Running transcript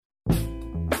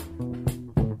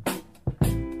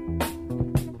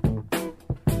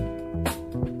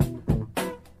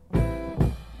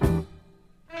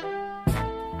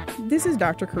This is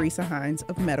Dr. Carissa Hines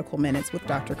of Medical Minutes with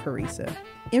Dr. Carissa.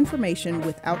 Information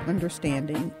without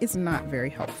understanding is not very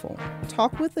helpful.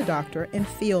 Talk with the doctor and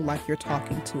feel like you're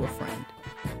talking to a friend.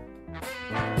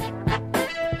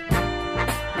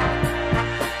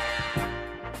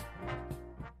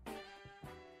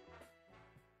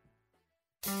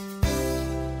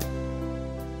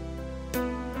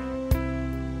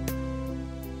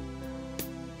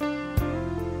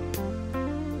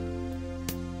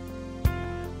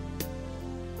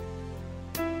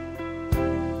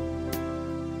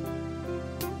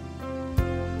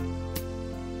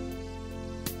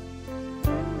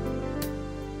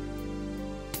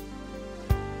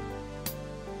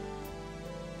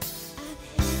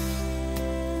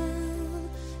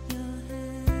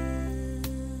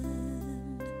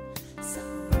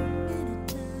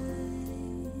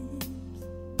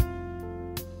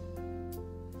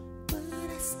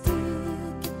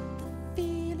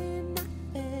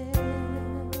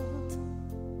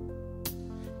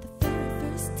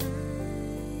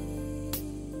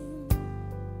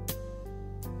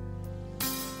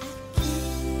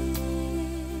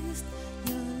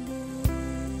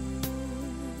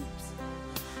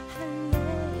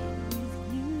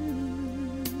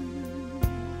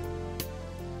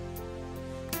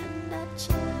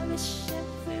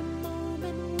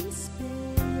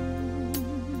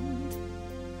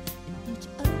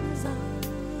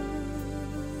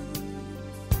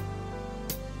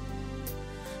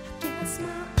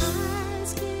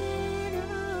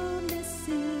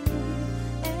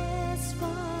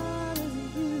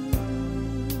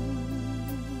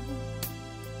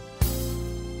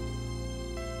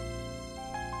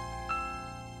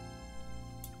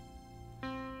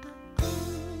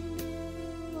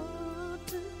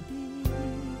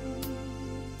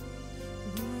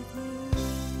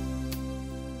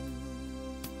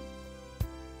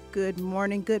 Good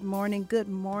morning, good morning, good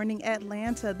morning,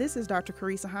 Atlanta. This is Dr.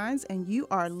 Carissa Hines, and you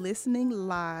are listening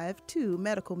live to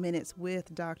Medical Minutes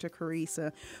with Dr.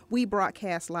 Carissa. We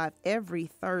broadcast live every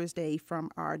Thursday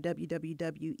from our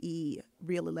WWWE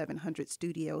Real 1100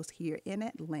 studios here in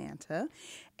Atlanta.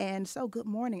 And so good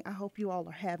morning. I hope you all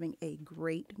are having a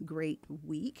great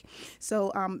week.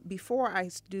 So before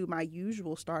I do my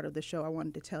usual start of the show, I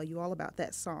wanted to tell you all about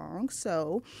that song.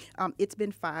 So it's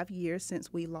been 5 years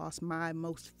since we lost my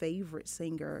most favorite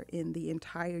singer in the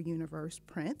entire universe,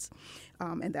 Prince.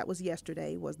 And that was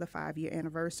yesterday, was the 5-year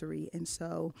anniversary. And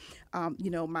so,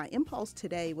 my impulse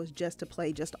today was just to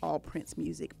play just all Prince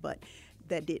music, but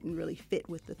that didn't really fit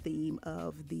with the theme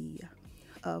of the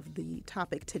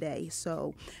topic today.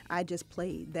 So I just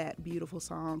played that beautiful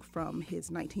song from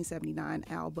his 1979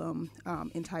 album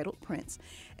entitled Prince.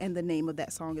 And the name of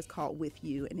that song is called With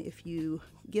You. And if you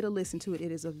get a listen to it,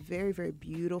 it is a very, very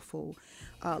beautiful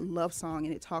love song.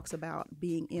 And it talks about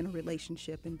being in a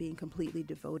relationship and being completely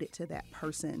devoted to that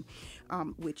person,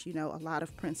 which, a lot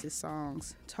of Prince's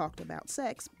songs talked about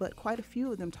sex, but quite a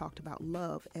few of them talked about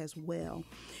love as well.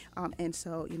 And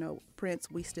so,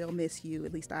 Prince, we still miss you,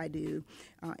 at least I do.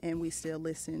 And we still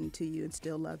listen to you and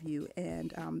still love you.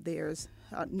 And there's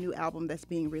a new album that's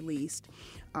being released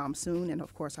soon. And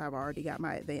of course, I've already got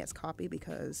my advance copy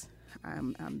because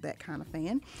I'm that kind of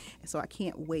fan. And so I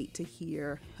can't wait to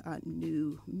hear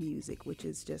new music, which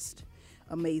is just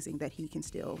amazing that he can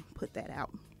still put that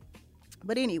out.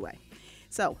 But anyway,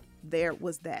 so there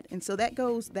was that. And so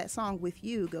that song With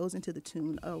You goes into the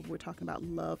tune of, we're talking about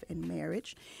love and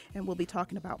marriage, and we'll be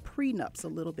talking about prenups a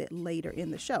little bit later in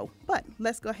the show. But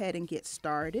let's go ahead and get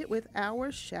started with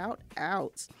our shout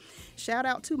outs. Shout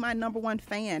out to my number one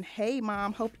fan. Hey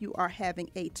mom, hope you are having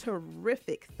a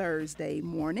terrific Thursday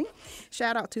morning.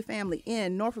 Shout out to family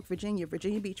in Norfolk, Virginia,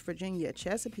 Virginia Beach, Virginia,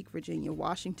 Chesapeake, Virginia,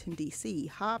 Washington, D.C.,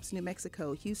 Hobbs, New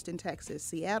Mexico, Houston, Texas,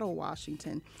 Seattle,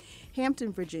 Washington,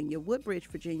 Hampton, Virginia, Woodbridge,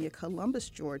 Virginia, Columbus,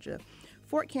 Georgia,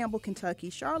 Fort Campbell, Kentucky,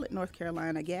 Charlotte, North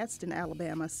Carolina, Gadsden,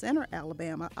 Alabama, Center,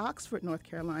 Alabama, Oxford, North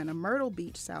Carolina, Myrtle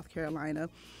Beach, South Carolina,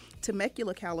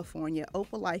 Temecula, California,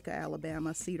 Opelika,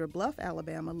 Alabama, Cedar Bluff,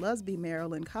 Alabama, Lusby,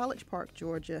 Maryland, College Park,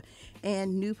 Georgia,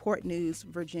 and Newport News,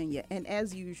 Virginia. And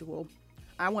as usual,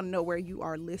 I want to know where you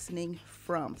are listening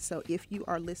from. So if you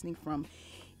are listening from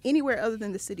anywhere other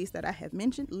than the cities that I have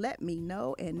mentioned, let me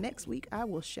know. And next week, I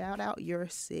will shout out your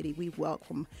city. We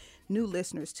welcome new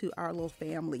listeners to our little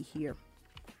family here.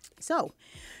 So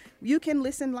You can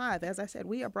listen live. As I said,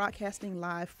 we are broadcasting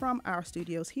live from our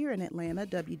studios here in Atlanta,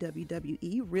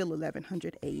 WWWE, Real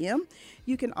 1100 AM.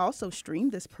 You can also stream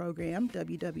this program,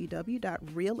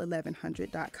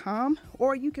 www.real1100.com,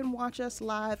 or you can watch us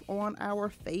live on our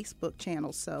Facebook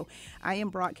channel. So I am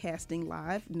broadcasting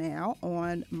live now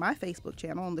on my Facebook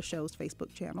channel, on the show's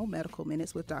Facebook channel, Medical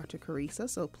Minutes with Dr. Carissa.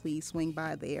 So please swing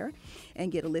by there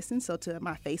and get a listen. So to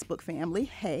my Facebook family,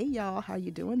 hey, y'all, how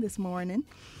you doing this morning?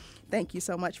 Thank you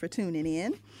so much for tuning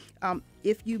in.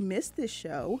 If you missed this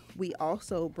show, we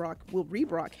also will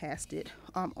rebroadcast it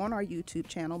on our YouTube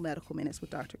channel, Medical Minutes with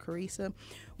Dr. Carissa.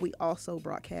 We also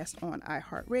broadcast on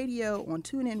iHeartRadio, on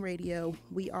TuneIn Radio.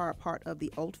 We are a part of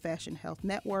the Old Fashioned Health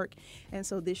Network, and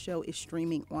so this show is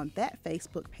streaming on that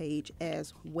Facebook page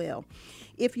as well.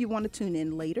 If you want to tune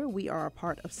in later, we are a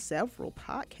part of several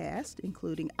podcasts,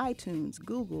 including iTunes,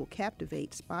 Google, Captivate,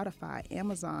 Spotify,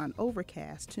 Amazon,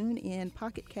 Overcast, TuneIn,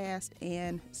 Pocket Cast,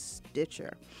 and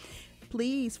Stitcher.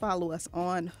 Please follow us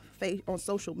on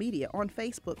social media. On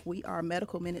Facebook, we are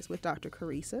Medical Minutes with Dr.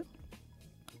 Carissa.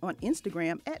 On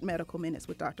Instagram, at Medical Minutes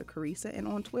with Dr. Carissa. And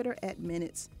on Twitter, at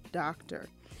Minutes Doctor.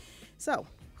 So,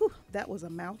 that was a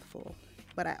mouthful.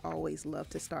 But I always love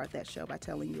to start that show by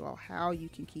telling you all how you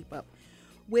can keep up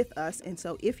with us. And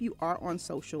so if you are on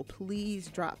social, please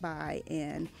drop by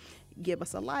and give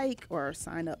us a like or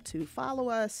sign up to follow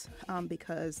us,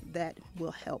 because that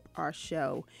will help our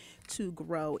show to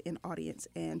grow in audience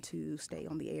and to stay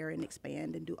on the air and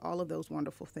expand and do all of those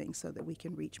wonderful things so that we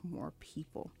can reach more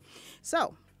people.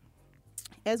 So,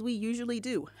 as we usually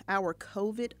do, our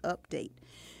COVID update.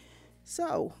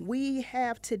 So, we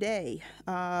have today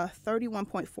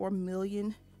 31.4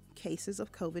 million cases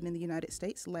of COVID in the United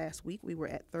States. Last week we were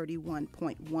at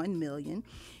 31.1 million.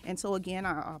 And so again,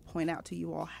 I'll point out to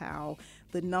you all how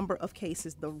the number of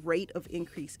cases, the rate of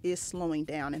increase is slowing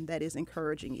down, and that is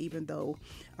encouraging, even though,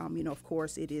 of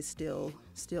course, it is still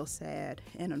sad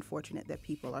and unfortunate that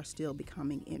people are still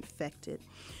becoming infected.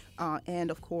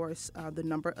 And of course, the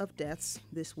number of deaths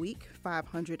this week,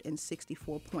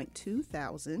 564.2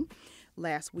 thousand.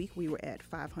 Last week, we were at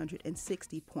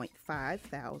 560.5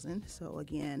 thousand. So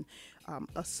again,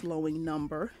 a slowing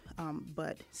number,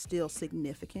 but still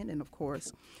significant. And of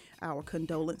course, our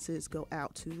condolences go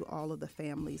out to all of the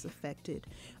families affected,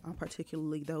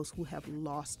 particularly those who have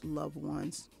lost loved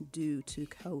ones due to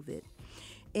COVID.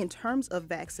 In terms of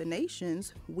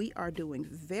vaccinations, we are doing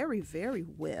very, very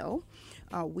well.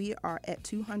 We are at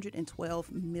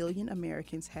 212 million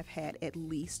Americans have had at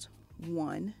least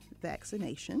one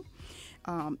vaccination.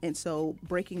 And so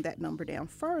breaking that number down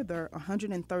further,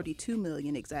 132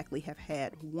 million exactly have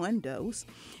had one dose,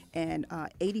 and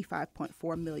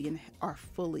 85.4 million are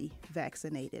fully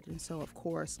vaccinated. And so, of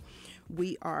course,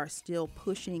 we are still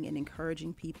pushing and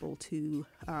encouraging people to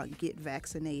get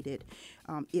vaccinated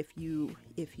if you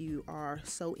are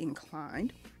so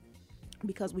inclined,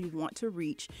 because we want to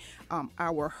reach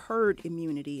our herd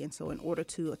immunity. And so in order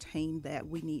to attain that,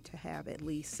 we need to have at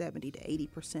least 70 to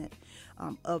 80%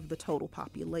 of the total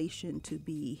population to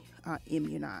be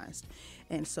immunized.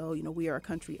 And so, we are a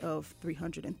country of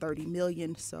 330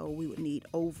 million, so we would need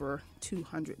over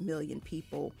 200 million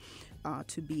people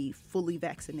to be fully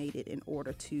vaccinated in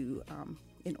order to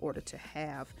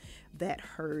have that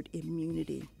herd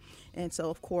immunity. And so,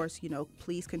 of course,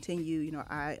 please continue.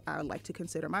 I like to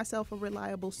consider myself a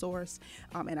reliable source,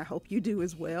 and I hope you do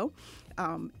as well.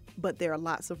 But there are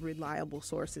lots of reliable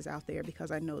sources out there, because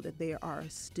I know that there are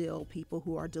still people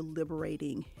who are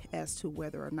deliberating as to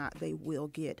whether or not they will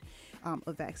get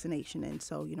a vaccination. And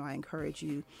so, I encourage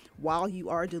you, while you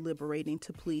are deliberating,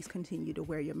 to please continue to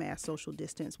wear your mask, social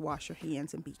distance, wash your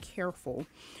hands, and be careful.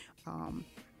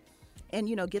 And,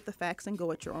 get the facts and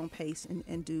go at your own pace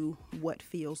and do what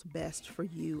feels best for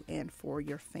you and for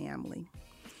your family.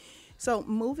 So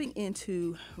moving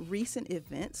into recent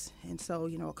events, and so,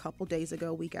 a couple days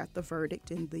ago, we got the verdict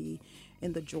in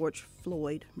the George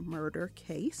Floyd murder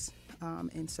case.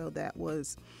 And so that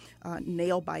was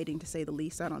nail biting, to say the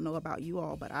least. I don't know about you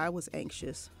all, but I was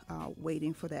anxious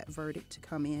waiting for that verdict to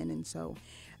come in. And so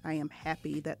I am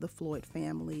happy that the Floyd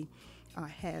family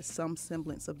has some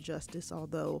semblance of justice,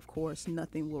 although, of course,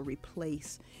 nothing will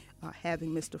replace having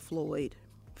Mr. Floyd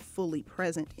fully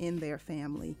present in their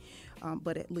family.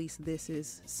 But at least this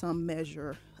is some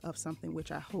measure of something which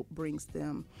I hope brings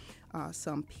them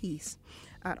some peace.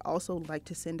 I'd also like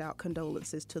to send out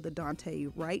condolences to the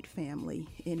Daunte Wright family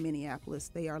in Minneapolis.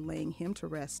 They are laying him to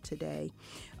rest today,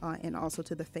 and also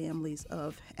to the families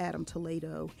of Adam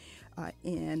Toledo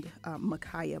and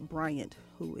Ma'Khia Bryant,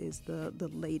 who is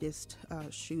the latest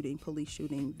police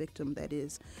shooting victim that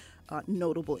is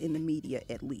notable in the media,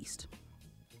 at least.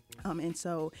 And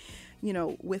so,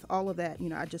 with all of that,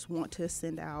 I just want to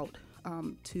send out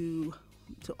to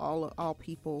all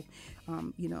people,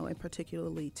 and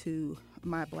particularly to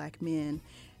my Black men.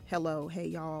 Hello, hey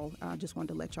y'all. I just wanted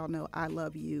to let y'all know I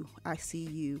love you. I see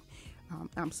you.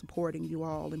 I'm supporting you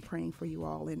all and praying for you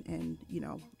all, and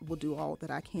will do all that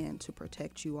I can to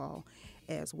protect you all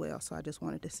as well. So I just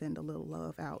wanted to send a little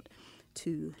love out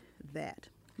to that.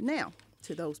 Now,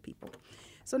 to those people.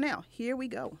 So now, here we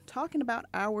go. Talking about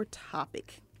our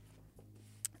topic,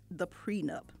 the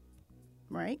prenup,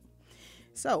 right?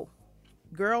 So,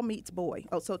 girl meets boy.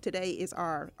 Oh, so today is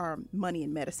our money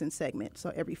and medicine segment.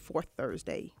 So every fourth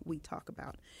Thursday, we talk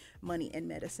about money and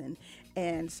medicine.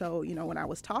 And so, when I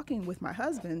was talking with my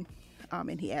husband,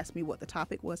 and he asked me what the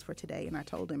topic was for today, and I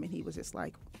told him, and he was just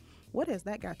like, what has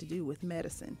that got to do with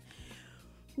medicine?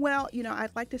 Well,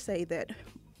 I'd like to say that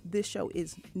this show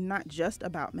is not just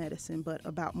about medicine, but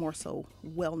about more so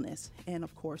wellness. And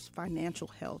of course, financial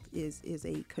health is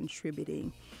a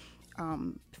contributing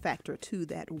factor to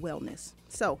that wellness.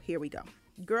 So here we go.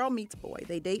 Girl meets boy.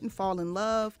 They date and fall in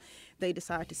love. They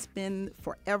decide to spend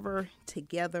forever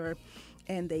together,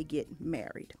 and they get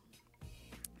married.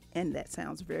 And that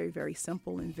sounds very, very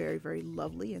simple and very, very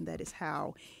lovely. And that is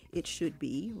how it should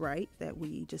be, right? That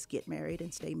we just get married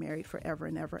and stay married forever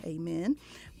and ever. Amen.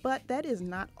 But that is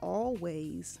not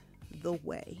always the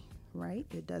way, right?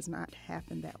 It does not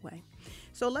happen that way.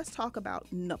 So let's talk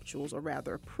about nuptials, or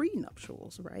rather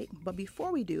prenuptials, right? But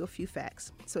before we do, a few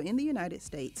facts. So in the United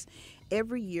States,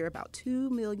 every year about 2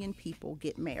 million people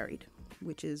get married,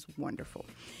 which is wonderful.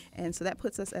 And so that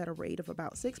puts us at a rate of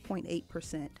about 6.8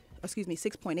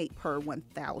 per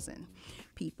 1,000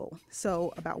 people.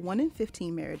 So about 1 in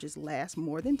 15 marriages last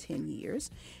more than 10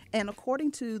 years. And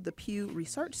according to the Pew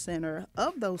Research Center,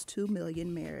 of those 2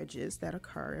 million marriages that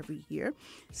occur every year,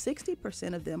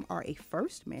 60% of them are a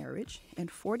first marriage and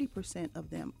 40%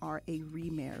 of them are a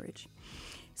remarriage.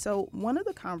 So one of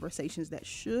the conversations that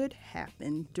should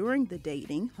happen during the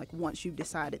dating, like once you've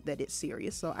decided that it's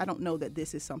serious, so I don't know that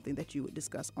this is something that you would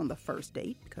discuss on the first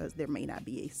date because there may not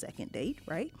be a second date,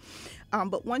 right?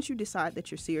 But once you decide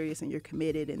that you're serious and you're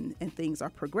committed and things are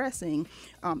progressing,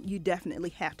 you definitely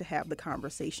have to have the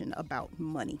conversation about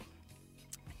money.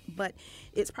 But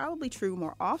it's probably true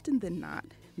more often than not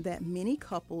that many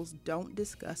couples don't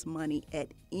discuss money at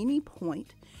any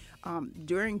point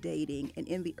during dating and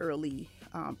in the early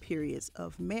periods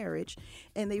of marriage,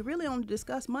 and they really only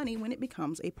discuss money when it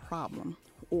becomes a problem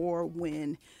or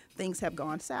when things have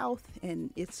gone south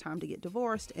and it's time to get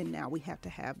divorced, and now we have to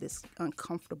have this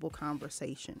uncomfortable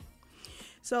conversation.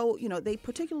 So, they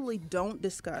particularly don't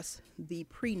discuss the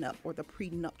prenup or the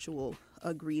prenuptial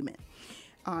agreement.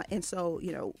 And so,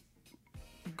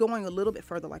 going a little bit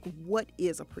further, like what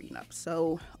is a prenup?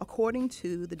 So according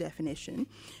to the definition,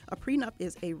 a prenup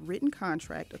is a written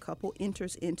contract a couple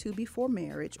enters into before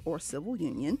marriage or civil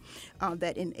union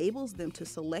that enables them to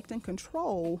select and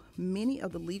control many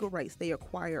of the legal rights they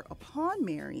acquire upon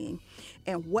marrying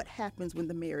and what happens when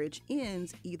the marriage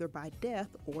ends, either by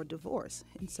death or divorce.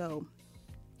 And so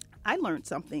I learned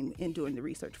something in doing the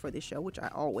research for this show, which I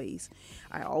always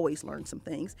learn some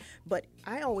things, but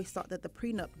I always thought that the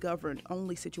prenup governed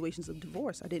only situations of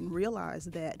divorce. I didn't realize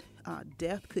that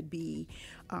death could be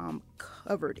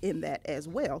covered in that as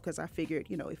well, because I figured,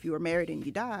 if you were married and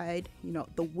you died,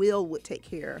 the will would take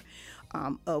care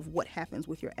of what happens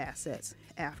with your assets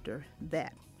after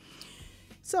that.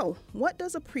 So what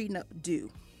does a prenup do?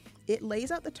 It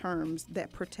lays out the terms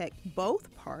that protect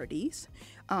both parties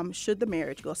should the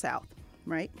marriage go south,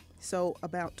 right? So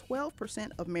about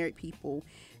 12% of married people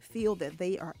feel that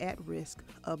they are at risk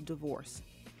of divorce.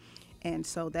 And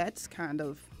so that's kind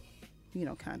of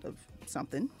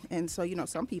something. And so,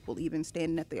 some people even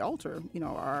standing at the altar,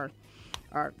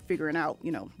 are figuring out,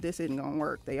 this isn't going to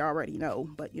work. They already know,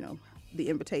 but, the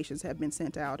invitations have been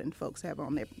sent out and folks have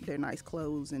on their nice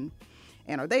clothes and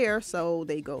are there, so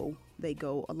they go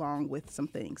along with some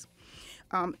things.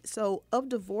 So of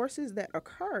divorces that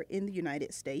occur in the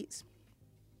United States,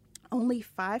 only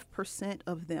 5%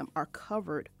 of them are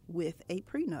covered with a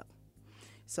prenup.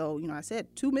 So, I said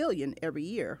 2 million every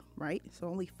year, right? So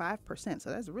only 5%. So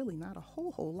that's really not a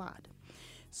whole lot.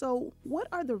 So what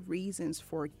are the reasons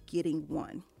for getting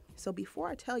one? So before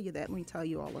I tell you that, let me tell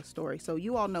you all a story. So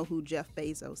you all know who Jeff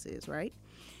Bezos is, right?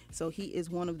 So he is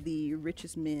one of the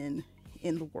richest men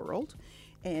in the world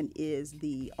and is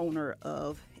the owner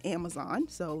of Amazon.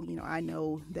 So, I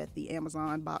know that the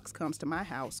Amazon box comes to my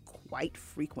house quite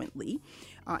frequently.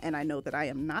 And I know that I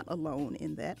am not alone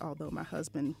in that, although my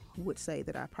husband would say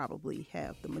that I probably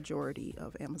have the majority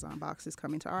of Amazon boxes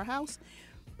coming to our house.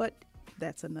 But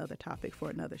that's another topic for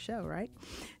another show, right?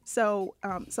 So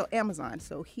Amazon.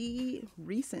 So he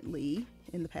recently,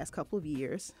 in the past couple of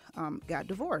years, got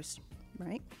divorced,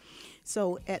 right?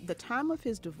 So at the time of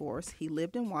his divorce, he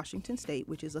lived in Washington State,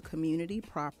 which is a community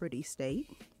property state,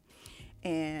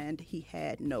 and he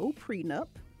had no prenup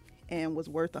and was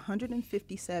worth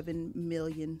 $157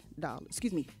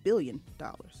 billion.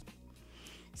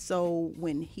 So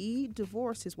when he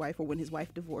divorced his wife, or when his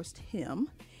wife divorced him,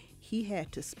 he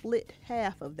had to split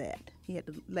half of that. He had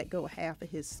to let go of half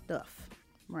of his stuff,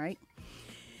 right?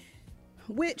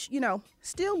 Which,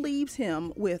 still leaves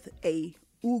him with a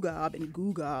oogob and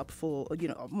googob full,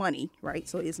 of money, right?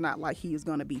 So it's not like he is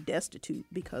going to be destitute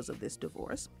because of this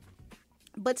divorce.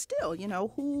 But still,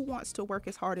 who wants to work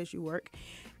as hard as you work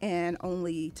and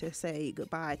only to say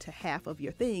goodbye to half of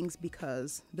your things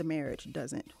because the marriage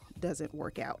doesn't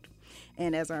work out?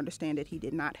 And as I understand it, he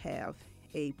did not have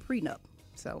a prenup.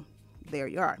 So there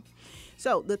you are.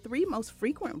 So the three most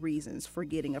frequent reasons for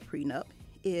getting a prenup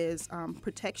is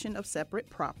protection of separate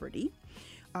property,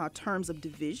 terms of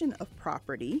division of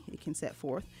property it can set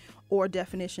forth, or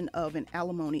definition of an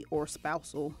alimony or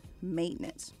spousal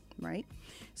maintenance, right?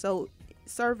 So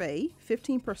survey,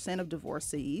 15% of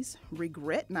divorcees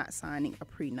regret not signing a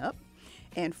prenup,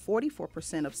 and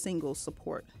 44% of singles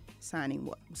support signing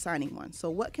one. So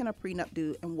what can a prenup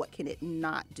do and what can it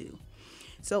not do?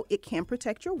 So it can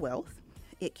protect your wealth.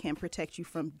 It can protect you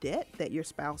from debt that your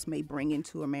spouse may bring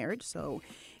into a marriage. So,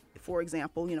 for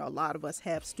example, a lot of us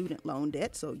have student loan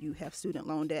debt. So you have student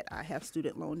loan debt, I have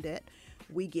student loan debt.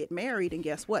 We get married, and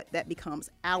guess what? That becomes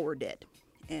our debt.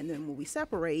 And then when we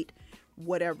separate,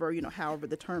 whatever, however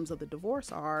the terms of the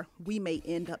divorce are, we may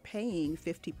end up paying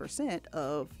 50%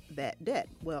 of that debt.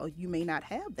 Well, you may not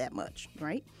have that much,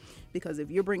 right? Because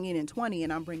if you're bringing in 20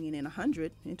 and I'm bringing in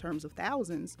 100 in terms of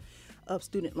thousands of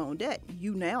student loan debt,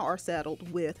 you now are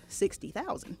saddled with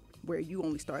 60,000, where you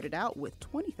only started out with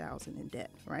 20,000 in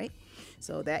debt, right?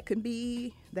 So that can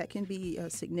be a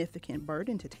significant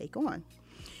burden to take on.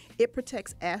 It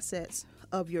protects assets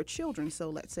of your children. So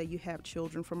let's say you have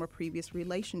children from a previous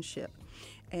relationship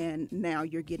and now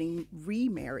you're getting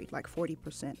remarried, like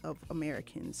 40% of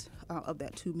Americans, of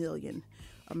that 2 million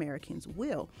Americans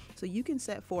will. So you can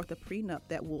set forth a prenup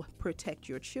that will protect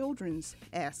your children's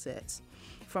assets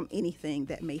from anything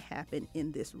that may happen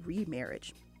in this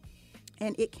remarriage.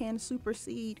 And it can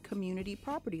supersede community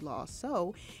property law.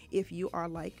 So if you are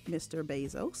like Mr.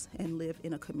 Bezos and live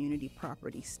in a community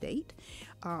property state,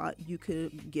 you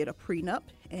could get a prenup,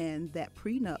 and that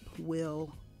prenup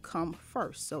will come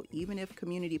first. So even if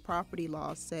community property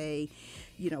laws say,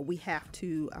 we have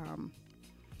to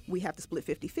split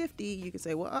 50-50, you can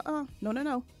say, well,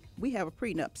 no. We have a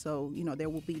prenup, so, there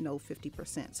will be no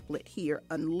 50% split here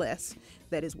unless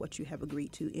that is what you have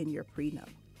agreed to in your prenup.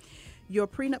 Your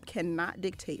prenup cannot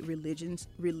dictate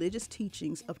religious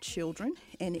teachings of children,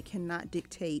 and it cannot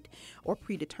dictate or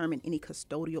predetermine any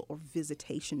custodial or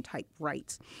visitation type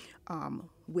rights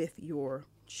with your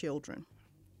children.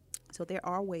 So there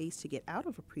are ways to get out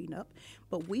of a prenup,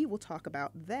 but we will talk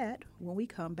about that when we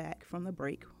come back from the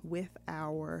break with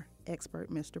our expert,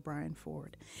 Mr. Brian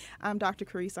Ford. I'm Dr.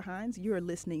 Carissa Hines. You're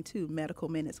listening to Medical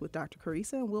Minutes with Dr.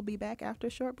 Carissa, and we'll be back after a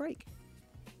short break.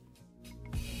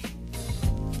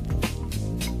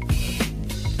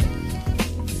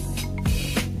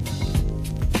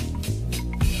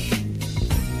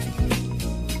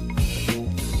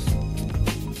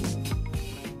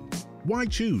 Why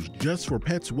choose Just for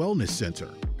Pets Wellness Center?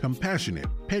 Compassionate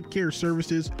pet care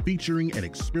services featuring an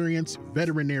experienced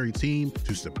veterinary team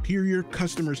to superior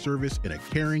customer service in a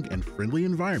caring and friendly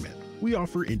environment. We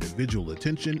offer individual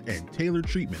attention and tailored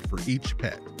treatment for each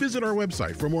pet. Visit our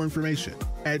website for more information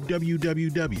at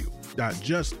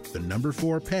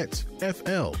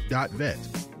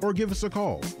www.just4petsfl.vet or give us a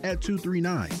call at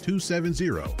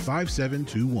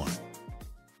 239-270-5721.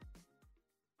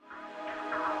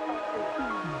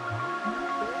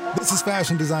 This is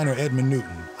fashion designer Edmund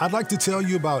Newton. I'd like to tell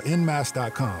you about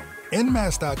nmask.com.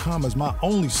 nmask.com is my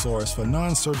only source for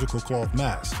non-surgical cloth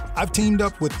masks. I've teamed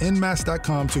up with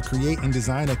nmask.com to create and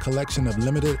design a collection of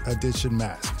limited edition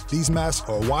masks. These masks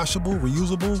are washable,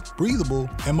 reusable, breathable,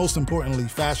 and most importantly,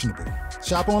 fashionable.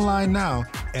 Shop online now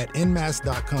at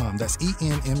nmask.com. That's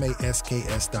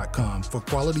enmasks.com for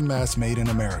quality masks made in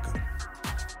America.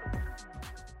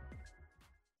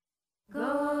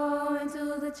 Going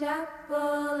to the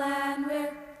chapel and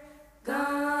we're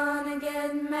gonna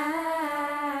get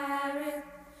married.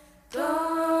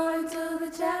 Going to the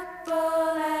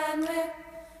chapel and we're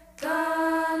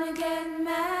gonna get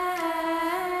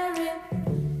married.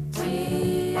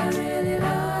 We really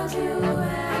love you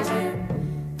and we're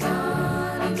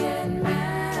gonna get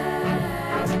married.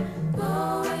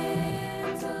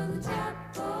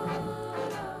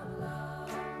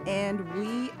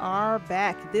 are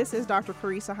back. This is Dr.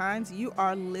 Carissa Hines. You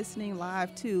are listening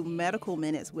live to Medical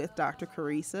Minutes with Dr.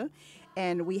 Carissa.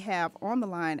 And we have on the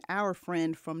line our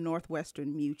friend from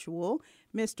Northwestern Mutual,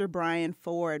 Mr. Brian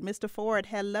Ford. Mr. Ford,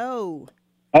 hello.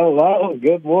 Hello.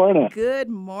 Good morning. Good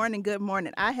morning. Good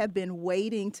morning. I have been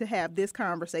waiting to have this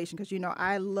conversation because,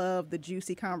 I love the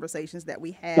juicy conversations that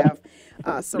we have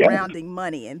surrounding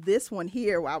money. And this one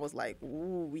here, I was like,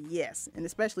 ooh, yes. And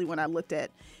especially when I looked at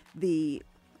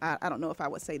I don't know if I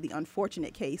would say the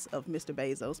unfortunate case of Mr.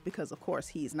 Bezos, because, of course,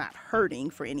 he's not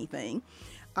hurting for anything.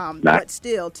 But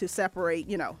still, to separate,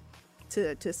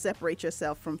 to separate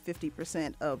yourself from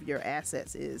 50% of your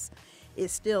assets is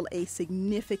still a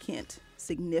significant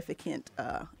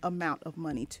amount of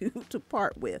money to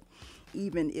part with,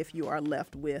 even if you are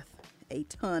left with a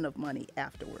ton of money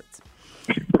afterwards.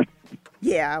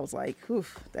 Yeah, I was like,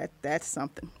 oof, that's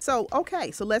something. So,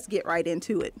 okay, so let's get right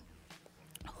into it.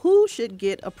 Who should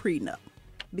get a prenup?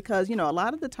 Because, a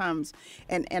lot of the times,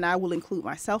 and I will include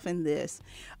myself in this,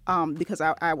 because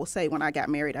I will say when I got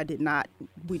married,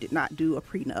 we did not do a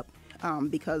prenup.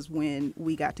 Because when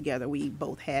we got together, we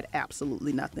both had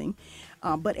absolutely nothing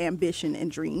but ambition and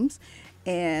dreams.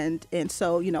 And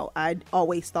so, I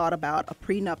always thought about a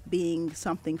prenup being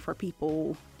something for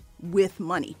people with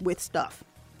money, with stuff.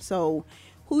 So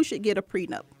who should get a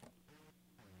prenup?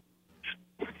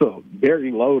 So,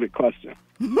 very loaded question.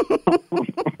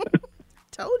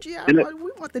 Told you,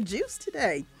 we want the juice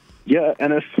today. Yeah,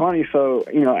 and it's funny. So,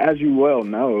 as you well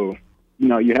know,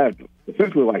 you have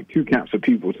essentially like two camps of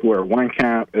people, to where one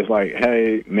camp is like,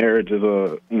 hey, marriage is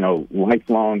a,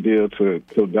 lifelong deal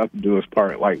till death do us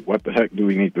part. Like, what the heck do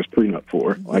we need this prenup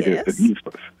for? Like, yes. It's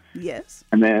useless. Yes.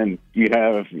 And then you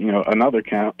have, another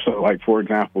camp. So, like, for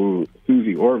example,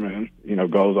 Susie Orman,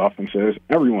 goes off and says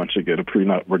everyone should get a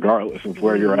prenup regardless of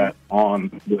where you're at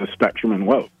on the spectrum and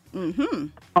wealth. Mm-hmm.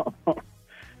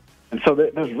 And so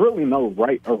there's really no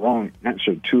right or wrong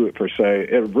answer to it, per se.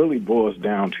 It really boils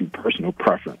down to personal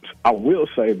preference. I will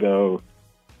say, though,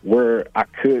 where I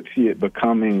could see it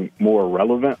becoming more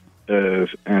relevant is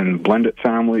in blended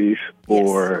families, yes,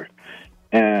 or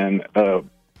in a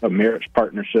marriage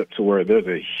partnership, to where there's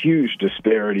a huge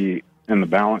disparity in the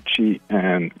balance sheet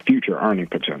and future earning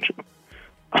potential.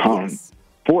 Yes.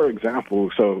 For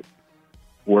example, so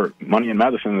where Money in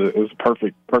Medicine is a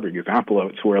perfect example of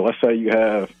it, to where, let's say you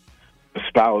have a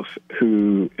spouse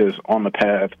who is on the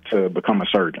path to become a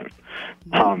surgeon,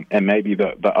 and maybe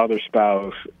the other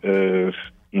spouse is,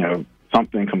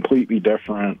 something completely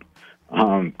different,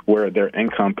 where their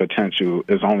income potential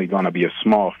is only going to be a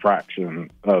small fraction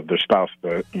of their spouse,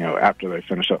 that, after they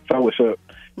finish up fellowship,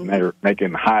 and they're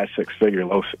making high six-figure,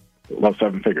 low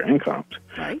seven-figure incomes.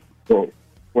 Right. So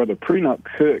where the prenup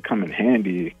could come in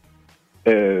handy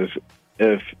is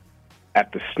if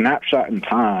at the snapshot in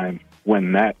time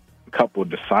when that couple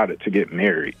decided to get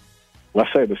married, let's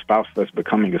say the spouse that's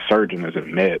becoming a surgeon is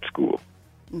in med school,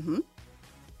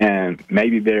 and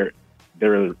maybe they're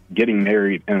getting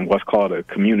married in what's called a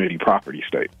community property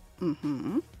state.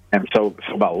 And so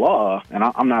by law, and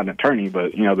I'm not an attorney,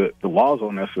 but the laws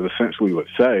on this essentially would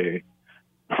say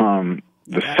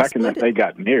the second that they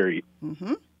got married,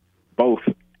 both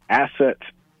assets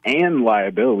and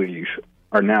liabilities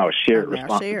are now a shared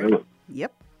responsibility.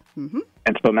 Yep.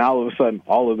 And so now all of a sudden,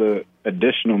 all of the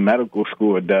additional medical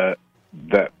school debt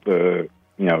that the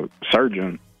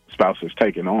surgeon spouse is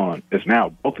taking on is now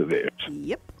both of theirs.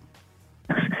 Yep.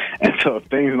 And so if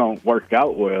things don't work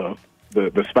out well,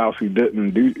 the spouse who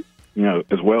didn't do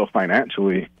as well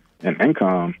financially and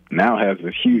income now has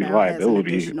this huge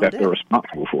liability that they're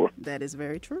responsible for. That is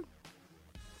very true.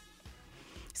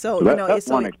 So that's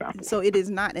one example. So it is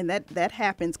not, and that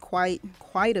happens quite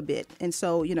a bit. And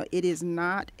so it is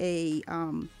not a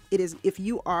it is, if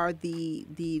you are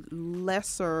the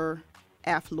lesser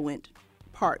affluent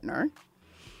partner,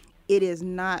 it is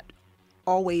not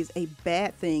always a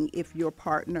bad thing if your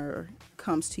partner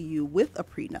comes to you with a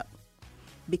prenup,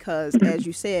 because as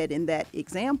you said in that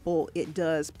example, it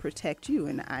does protect you.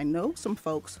 And I know some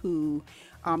folks who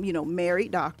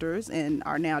married doctors and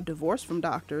are now divorced from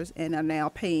doctors and are now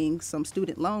paying some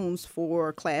student loans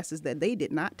for classes that they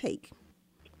did not take.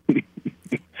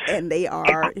 and they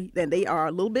are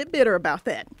a little bit bitter about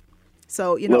that.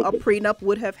 So, a prenup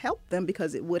would have helped them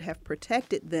because it would have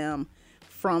protected them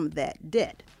from that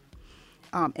debt.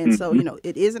 And so,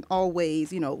 it isn't always,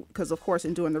 because, of course,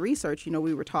 in doing the research,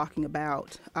 we were talking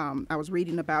about, I was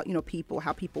reading about,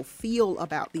 how people feel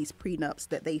about these prenups,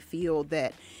 that they feel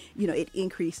that, it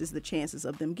increases the chances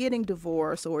of them getting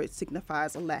divorced, or it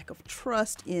signifies a lack of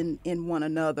trust in one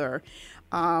another.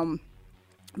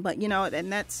 But,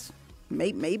 and that's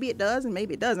maybe it does and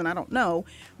maybe it doesn't. I don't know.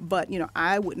 But,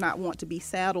 I would not want to be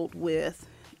saddled with,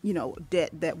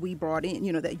 debt that we brought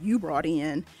in, that you brought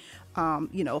in.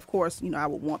 Of course, I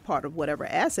would want part of whatever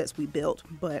assets we built,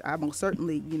 but I most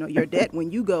certainly, your debt,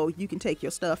 when you go, you can take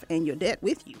your stuff and your debt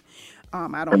with you.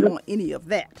 I don't want any of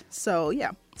that. So,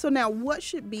 yeah. So now what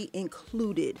should be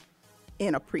included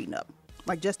in a prenup,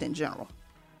 like just in general?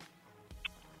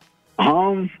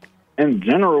 In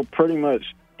general, pretty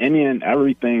much any and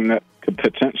everything that could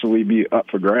potentially be up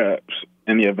for grabs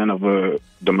in the event of a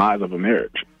demise of a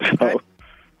marriage. Okay.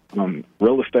 So,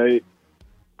 real estate,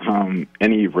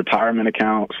 any retirement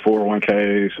accounts,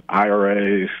 401ks,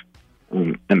 IRAs,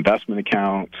 investment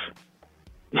accounts.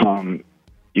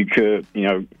 You could,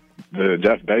 the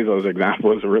Jeff Bezos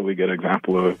example is a really good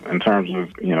example of, in terms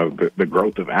of, the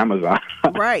growth of Amazon.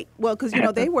 Right. Well, because,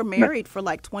 they were married for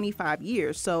like 25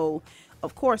 years. So,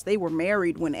 of course, they were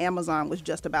married when Amazon was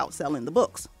just about selling the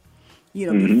books,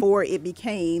 before it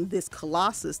became this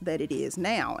colossus that it is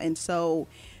now. And so,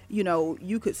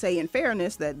 you could say in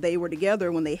fairness that they were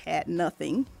together when they had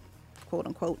nothing, quote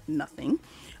unquote, nothing.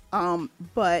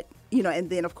 But, and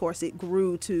then, of course, it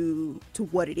grew to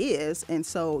what it is. And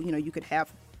so, you could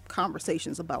have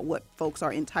conversations about what folks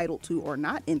are entitled to or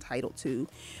not entitled to.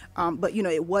 But,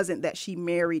 it wasn't that she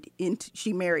married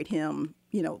him,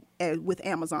 with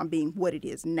Amazon being what it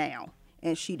is now.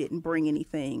 And she didn't bring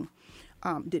anything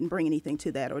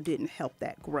to that or didn't help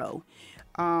that grow.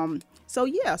 So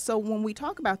when we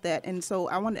talk about that, and so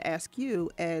I want to ask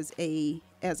you as a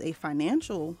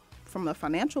from a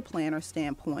financial planner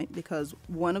standpoint, because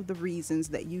one of the reasons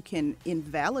that you can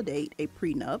invalidate a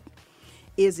prenup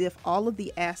is if all of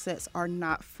the assets are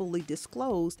not fully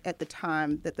disclosed at the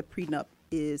time that the prenup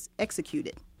is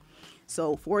executed.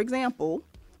 So, for example,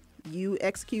 you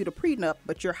execute a prenup,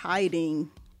 but you're hiding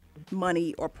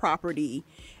money or property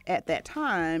at that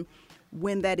time.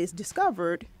 When that is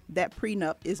discovered, that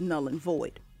prenup is null and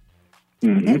void.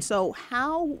 Mm-hmm. And so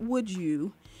how would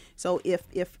you, so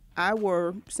if I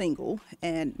were single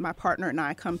and my partner and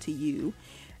I come to you,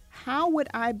 how would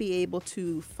I be able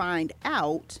to find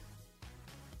out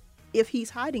if he's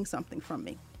hiding something from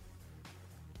me?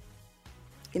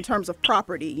 In terms of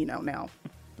property, now,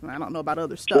 I don't know about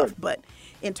other stuff, sure, but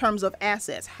in terms of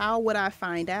assets, how would I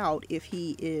find out if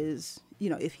he is,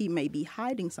 if he may be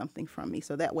hiding something from me?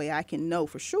 So that way I can know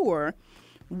for sure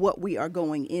what we are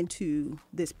going into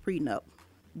this prenup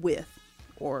with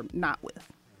or not with.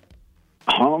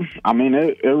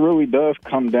 It really does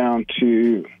come down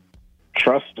to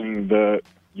trusting that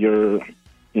your,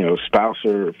 spouse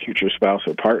or future spouse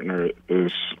or partner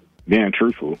is being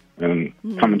truthful and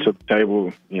coming to the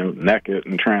table, naked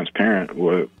and transparent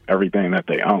with everything that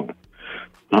they own.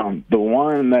 The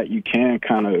one that you can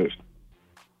kind of,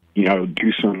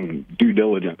 do some due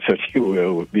diligence, if you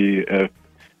will, would be if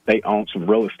they own some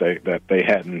real estate that they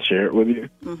hadn't shared with you.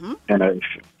 Mm-hmm. And if,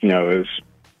 it's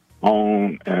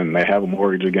owned and they have a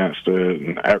mortgage against it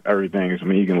and everything.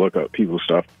 You can look up people's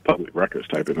stuff, public records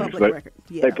type of things.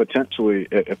 They potentially,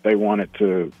 if they wanted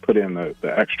to put in the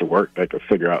extra work, they could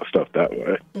figure out stuff that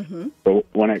way. Mm-hmm. But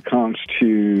when it comes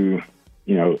to,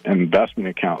 investment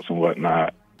accounts and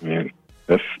whatnot,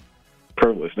 that's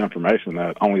privileged information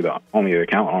that only the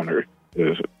account owner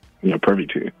is, privy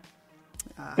to.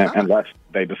 Unless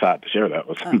they decide to share that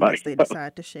with somebody. Unless they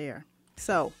decide to share.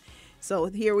 So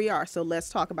here we are. So let's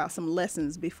talk about some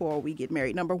lessons before we get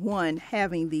married. Number one,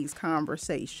 having these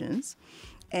conversations.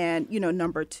 And,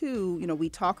 number two, we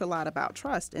talk a lot about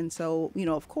trust. And so,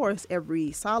 of course,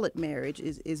 every solid marriage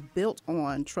is built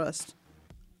on trust,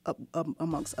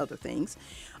 amongst other things.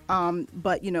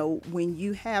 But, when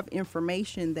you have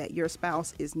information that your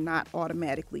spouse is not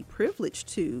automatically privileged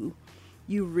to,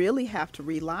 you really have to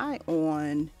rely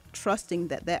on trusting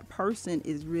that that person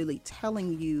is really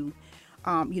telling you,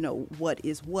 what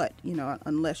is what,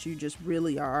 unless you just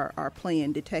really are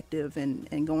playing detective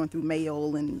and going through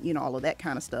mail and, all of that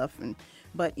kind of stuff.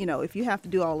 But, if you have to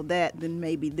do all of that, then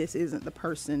maybe this isn't the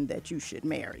person that you should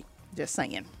marry. Just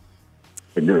saying.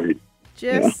 Agreed.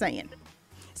 Just saying.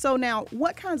 So now,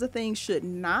 what kinds of things should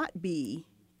not be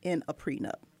in a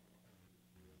prenup?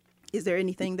 Is there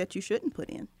anything that you shouldn't put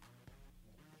in?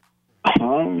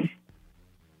 It's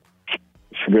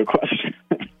a good question.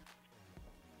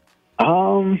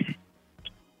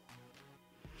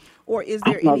 Or is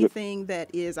there anything that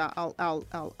is, I'll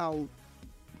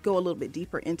go a little bit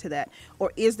deeper into that.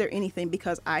 Or is there anything,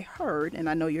 because I heard, and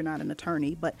I know you're not an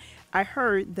attorney, but I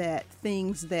heard that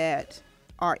things that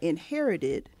are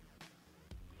inherited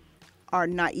are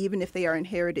not, even if they are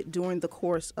inherited during the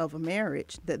course of a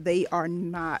marriage, that they are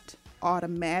not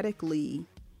automatically,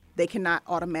 they cannot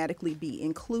automatically be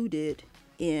included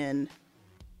in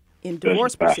in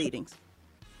divorce proceedings.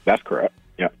 That's correct.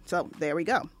 Yeah. So there we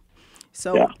go.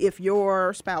 So if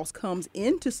your spouse comes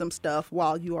into some stuff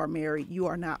while you are married, you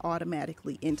are not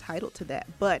automatically entitled to that.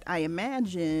 But I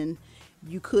imagine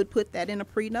you could put that in a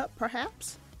prenup,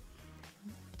 perhaps,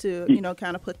 to,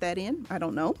 kind of put that in. I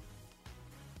don't know.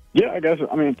 Yeah, I guess.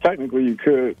 I mean, technically, you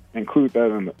could include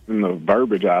that in the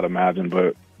verbiage, I'd imagine,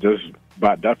 but just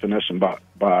by definition, by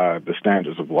the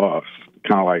standards of law, it's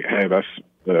kind of like, hey, that's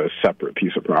a separate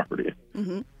piece of property.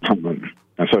 Mm-hmm.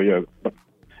 And so,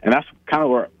 and that's kind of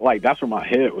where, that's where my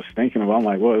head was thinking about. I'm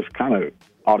like, well, it's kind of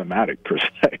automatic per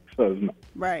se, so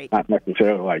it's not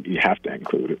necessarily like you have to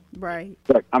include it. Right.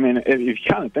 But I mean, if you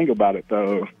kind of think about it,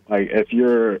 though, like if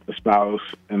you're a spouse,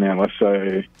 and then let's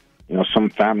say, some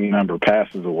family member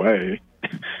passes away,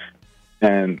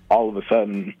 and all of a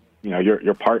sudden,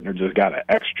 your partner just got an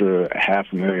extra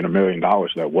 $500,000, $1 million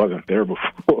that wasn't there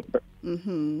before.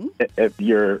 Mm-hmm. If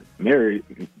you're married,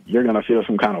 you're gonna feel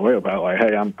some kind of way about it, like,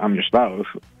 hey, I'm your spouse.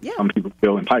 Yeah. Some people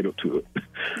feel entitled to it.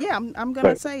 Yeah, I'm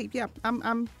gonna say,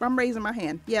 I'm raising my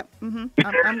hand. Yep. Mm-hmm.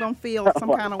 I'm gonna feel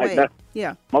some kind of way.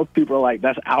 Yeah. Most people are like,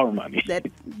 that's our money.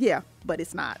 But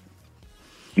it's not.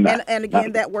 And again,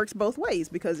 not. that works both ways,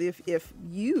 because if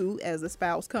you as a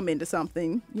spouse come into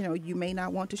something, you may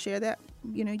not want to share that.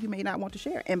 You may not want to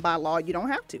share, and by law, you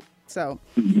don't have to. So,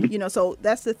 so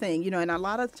that's the thing, and a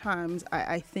lot of times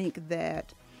I think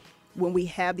that when we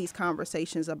have these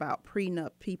conversations about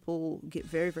prenup, people get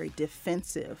very, very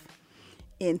defensive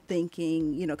in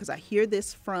thinking, because I hear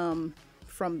this from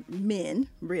men,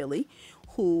 really,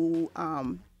 who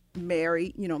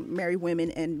marry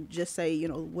women and just say,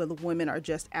 well, the women are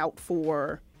just out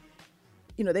for,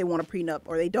 they want a prenup,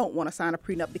 or they don't want to sign a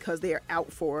prenup because they're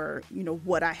out for,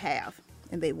 what I have.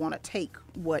 And they want to take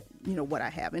what I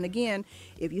have. And again,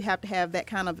 if you have to have that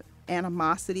kind of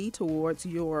animosity towards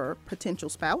your potential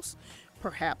spouse,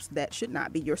 perhaps that should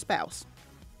not be your spouse.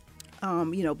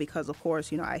 Because of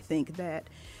course, I think that,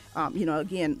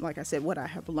 again, like I said, what I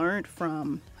have learned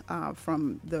from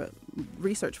the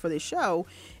research for this show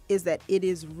is that it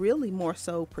is really more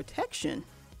so protection,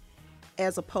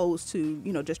 as opposed to,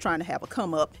 just trying to have a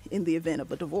come up in the event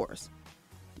of a divorce.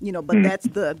 But that's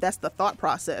the thought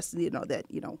process, that,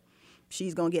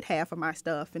 she's going to get half of my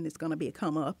stuff and it's going to be a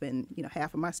come up, and,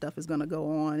 half of my stuff is going to go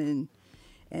on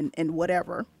and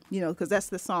whatever, because that's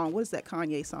the song. What is that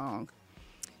Kanye song?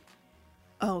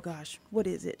 Oh gosh, what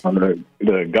is it?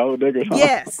 The Gold Digger song?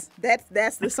 Yes,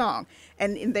 that's the song.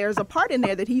 And there's a part in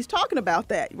there that he's talking about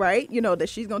that, right? That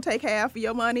she's going to take half of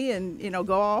your money and,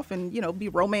 go off and, be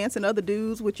romancing other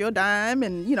dudes with your dime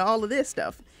and, all of this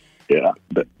stuff. Yeah,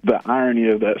 the irony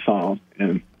of that song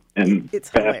and it's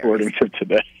fast forwarding to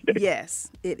today. Yes,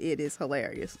 it is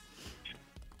hilarious.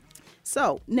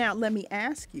 So now let me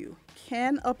ask you,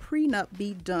 can a prenup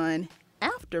be done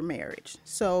after marriage?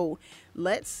 So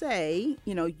let's say,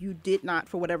 you did not,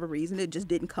 for whatever reason, it just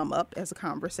didn't come up as a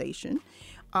conversation.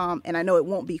 And I know it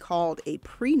won't be called a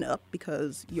prenup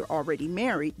because you're already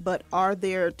married, but are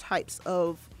there types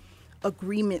of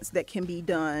agreements that can be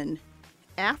done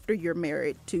after you're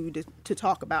married to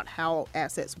talk about how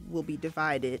assets will be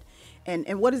divided,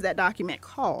 and what is that document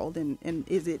called, and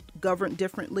is it governed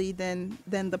differently than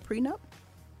the prenup?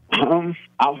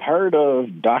 I've heard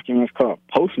of documents called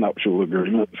postnuptial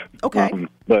agreements. Okay.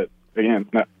 But again,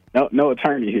 no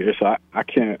attorney here, so I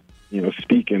can't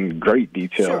speak in great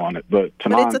detail on it. But to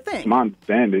my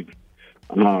understanding,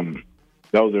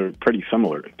 those are pretty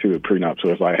similar to a prenup. So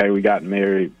it's like, hey, we got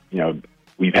married,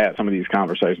 we've had some of these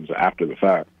conversations after the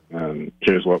fact, and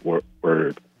here's what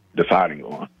we're deciding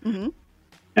on. Mm-hmm.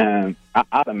 And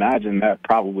I'd imagine that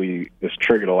probably is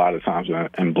triggered a lot of times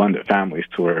in blended families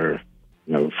to where,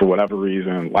 for whatever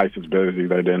reason, life is busy.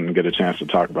 They didn't get a chance to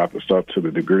talk about the stuff to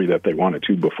the degree that they wanted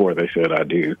to before they said I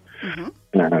do.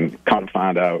 Mm-hmm. And come to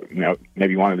find out,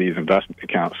 maybe one of these investment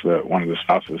accounts that one of the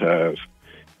spouses has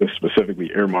is specifically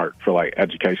earmarked for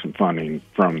education funding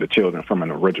from the children from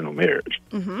an original marriage.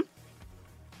 Mm-hmm.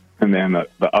 And then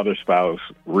the other spouse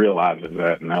realizes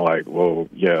that, and they're like, well,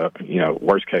 yeah,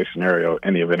 worst case scenario,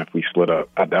 in the event if we split up,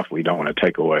 I definitely don't want to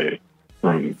take away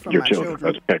from your children's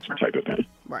education type of thing.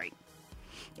 Right.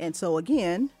 And so,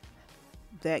 again,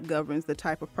 that governs the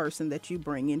type of person that you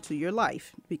bring into your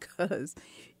life, because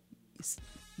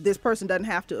this person doesn't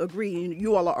have to agree.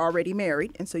 You all are already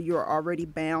married, and so you're already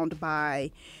bound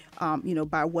by,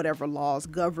 by whatever laws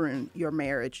govern your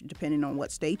marriage, depending on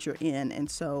what state you're in. And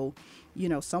so,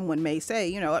 someone may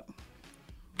say, I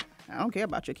don't care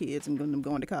about your kids and them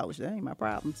going to college. That ain't my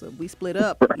problem. So if we split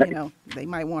up, they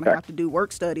might want to have to do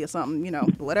work study or something,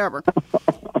 whatever.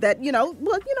 That,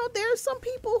 there's some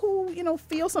people who,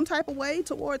 feel some type of way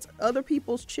towards other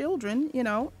people's children,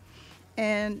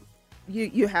 And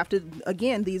you have to,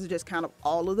 again, these are just kind of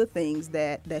all of the things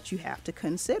that you have to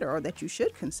consider, or that you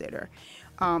should consider,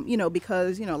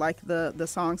 because, like the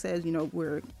song says,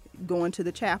 we're going to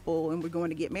the chapel and we're going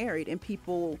to get married, and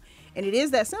it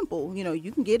is that simple.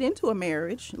 You can get into a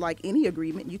marriage like any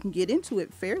agreement. You can get into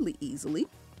it fairly easily,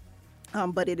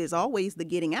 but it is always the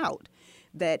getting out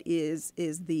that is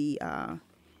the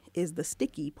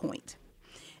sticky point.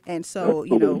 And so,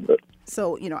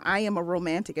 I am a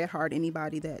romantic at heart.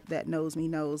 Anybody that knows me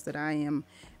knows that I am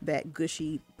that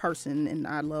gushy person, and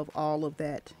I love all of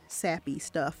that sappy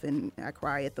stuff, and I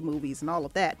cry at the movies and all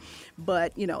of that.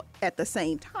 But, at the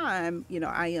same time,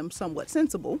 I am somewhat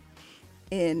sensible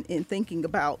in thinking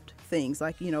about things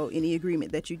like, any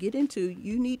agreement that you get into,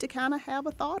 you need to kind of have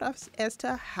a thought as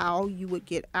to how you would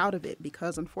get out of it,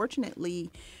 because unfortunately,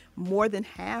 more than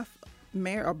half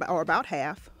or about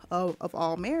half of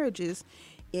all marriages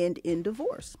end in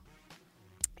divorce.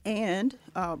 And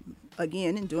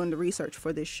again, in doing the research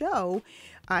for this show,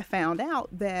 I found out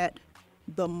that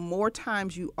the more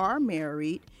times you are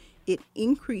married, it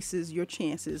increases your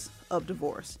chances of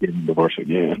divorce. Getting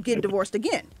divorced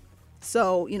again.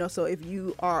 So, so if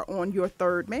you are on your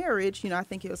third marriage, I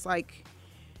think it was like,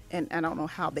 and I don't know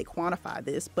how they quantify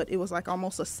this, but it was like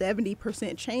almost a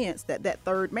 70% chance that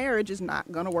third marriage is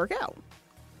not going to work out,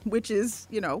 which is,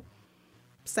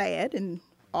 sad and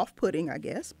off-putting, I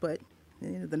guess, but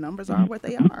the numbers are what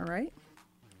they are, right?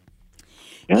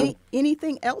 Yeah.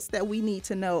 Anything else that we need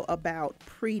to know about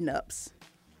prenups?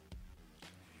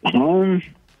 To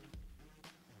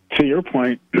your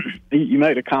point, you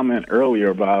made a comment earlier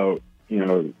about,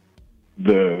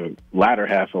 the latter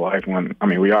half of life when,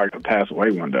 we are going to pass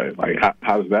away one day. Like,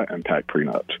 how does that impact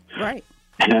prenups? Right.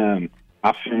 And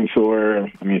I've seen to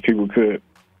where, people could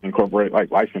incorporate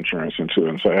like life insurance into it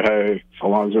and say, hey, so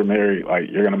long as we're married, like,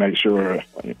 you're going to make sure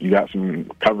you got some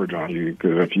coverage on you,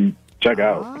 because if you check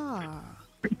out,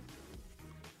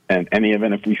 and any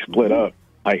event, if we split up,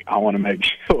 like, I want to make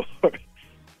sure,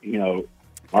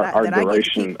 our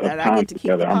duration of time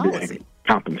together, I'm being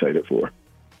compensated for.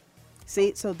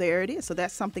 See, so there it is. So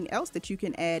that's something else that you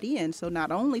can add in. So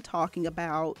not only talking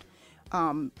about,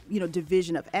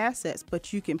 division of assets,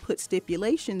 but you can put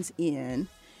stipulations in,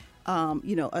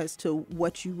 as to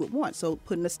what you would want. So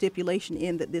putting a stipulation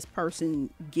in that this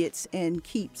person gets and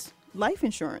keeps life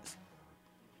insurance.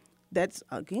 That's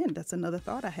another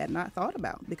thought I had not thought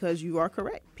about, because you are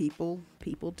correct. People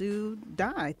do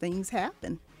die. Things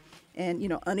happen. And,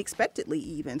 unexpectedly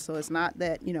even. So it's not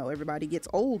that, everybody gets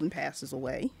old and passes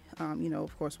away.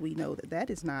 Of course, we know that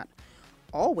is not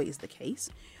always the case.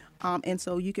 And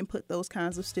so you can put those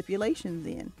kinds of stipulations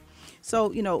in.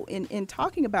 So, in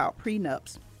talking about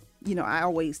prenups, I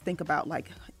always think about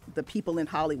like the people in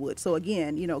Hollywood. So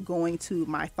again, going to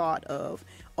my thought of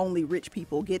only rich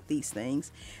people get these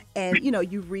things. And,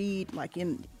 you read like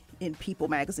in People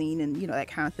magazine and, that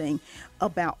kind of thing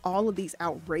about all of these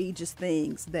outrageous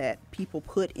things that people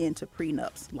put into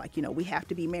prenups. Like, we have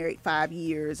to be married 5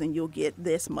 years and you'll get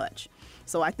this much.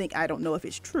 So I don't know if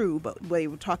it's true, but they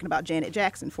were talking about Janet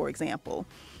Jackson, for example,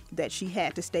 that she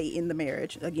had to stay in the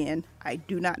marriage. Again, I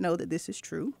do not know that this is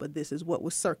true, but this is what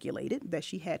was circulated, that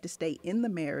she had to stay in the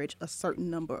marriage a certain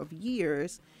number of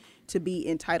years to be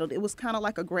entitled. It was kind of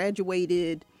like a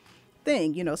graduated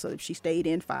thing, so if she stayed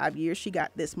in 5 years, she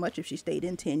got this much. If she stayed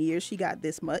in 10 years, she got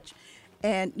this much.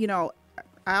 And,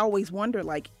 I always wonder,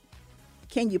 like,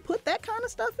 can you put that kind of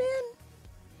stuff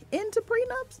into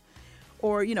prenups?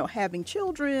 Or, having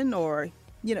children, or,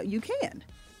 you can.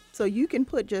 So you can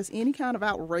put just any kind of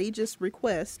outrageous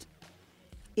request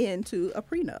into a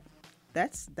prenup.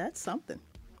 That's something.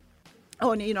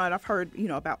 Oh, and, and I've heard,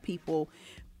 about people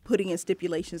putting in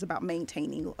stipulations about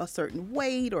maintaining a certain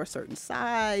weight or a certain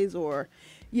size, or,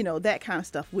 that kind of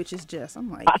stuff, which is just,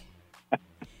 I'm like,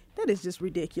 that is just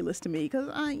ridiculous to me, because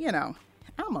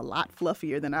I'm a lot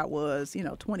fluffier than I was,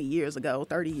 20 years ago,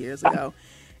 30 years ago.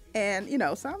 And,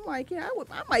 so I'm like, I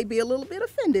might be a little bit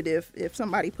offended if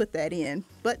somebody put that in.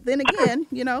 But then again,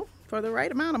 for the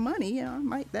right amount of money,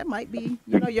 that might be,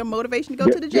 your motivation to go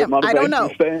to the gym. I don't know.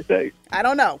 I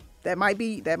don't know. That might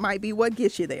be what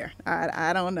gets you there.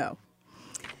 I don't know.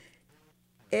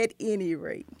 At any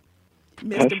rate,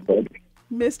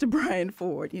 Mr. Brian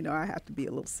Ford, I have to be a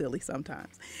little silly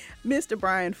sometimes. Mr.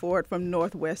 Brian Ford from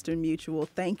Northwestern Mutual,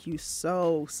 thank you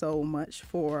so much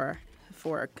for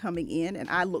coming in, and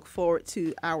I look forward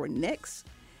to our next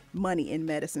Money in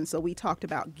Medicine. So we talked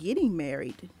about getting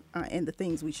married and the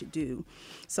things we should do.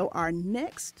 So our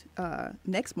next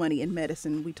Money in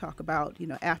Medicine, we talk about,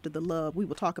 after the love. We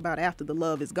will talk about after the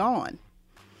love is gone,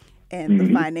 and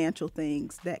the financial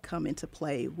things that come into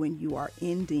play when you are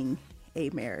ending a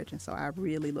marriage. And so I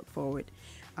really look forward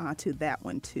to that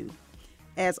one too.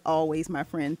 As always, my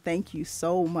friend, thank you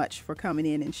so much for coming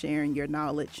in and sharing your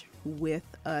knowledge with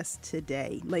us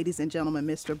today. Ladies and gentlemen,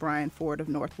 Mr. Brian Ford of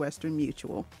Northwestern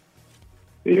Mutual.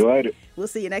 See you later. We'll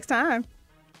see you next time.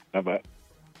 Bye-bye.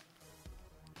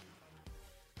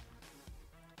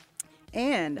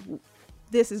 And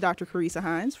this is Dr. Carissa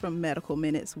Hines from Medical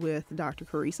Minutes with Dr.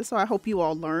 Carissa. So I hope you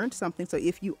all learned something. So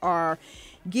if you are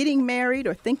getting married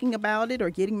or thinking about it or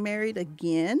getting married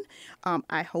again,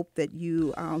 I hope that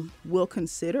you will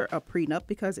consider a prenup,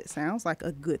 because it sounds like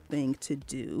a good thing to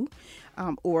do,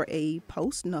 or a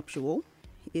postnuptial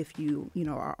if you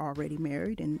are already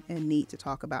married and need to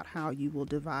talk about how you will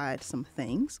divide some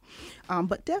things.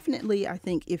 But definitely, I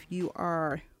think if you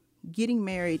are getting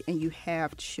married and you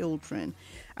have children,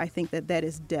 I think that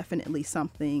is definitely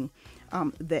something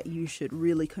that you should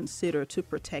really consider to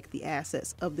protect the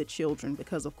assets of the children,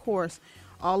 because of course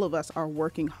all of us are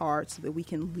working hard so that we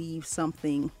can leave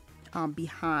something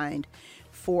behind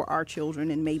for our children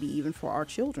and maybe even for our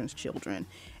children's children.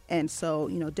 And so,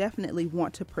 definitely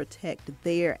want to protect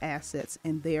their assets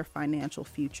and their financial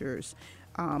futures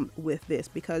with this,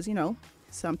 because,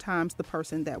 sometimes the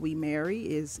person that we marry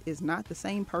is not the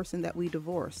same person that we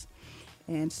divorce.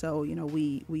 And so,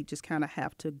 we just kind of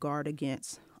have to guard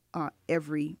against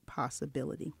every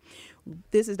possibility.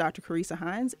 This is Dr. Carissa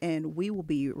Hines, and we will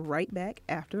be right back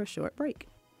after a short break.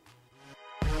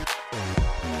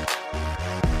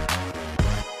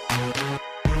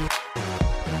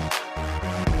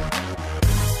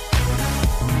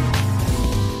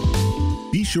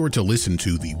 Be sure to listen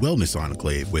to The Wellness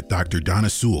Enclave with Dr. Donna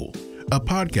Sewell, a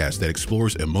podcast that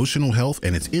explores emotional health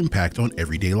and its impact on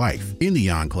everyday life. In The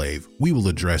Enclave, we will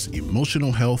address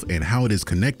emotional health and how it is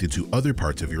connected to other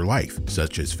parts of your life,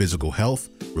 such as physical health,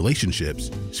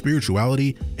 relationships,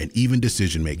 spirituality, and even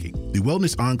decision-making. The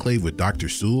Wellness Enclave with Dr.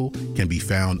 Sewell can be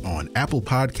found on Apple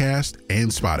Podcast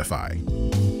and Spotify.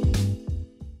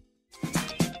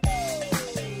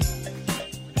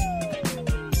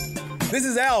 This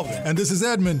is Alvin. And this is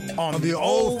Edmund on the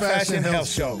Old Fashioned Health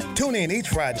Show. Tune in each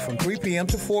Friday from 3 p.m.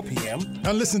 to 4 p.m.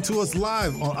 And listen to us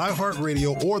live on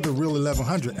iHeartRadio or the Real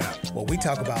 1100 app, where we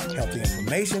talk about healthy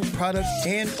information, products,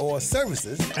 and or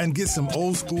services. And get some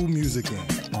old school music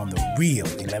in. On the Real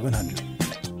 1100.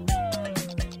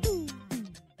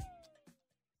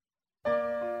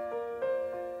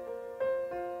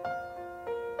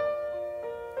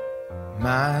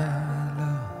 My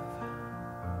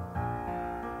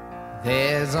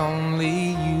there's only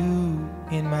you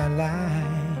in my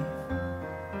life,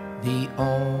 the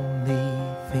only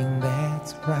thing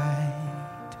that's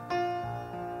right.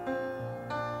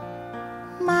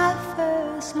 My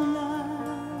first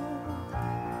love,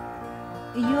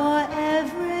 your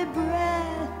every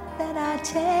breath that I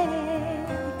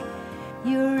take,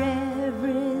 your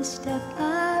every step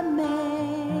I make.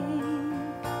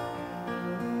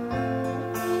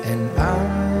 And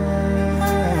I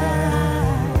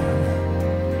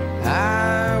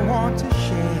want to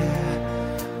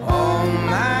share all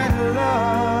my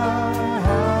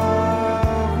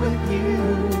love with you.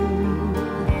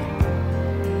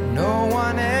 No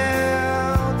one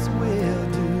else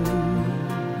will do.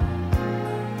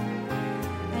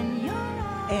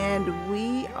 And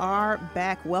we are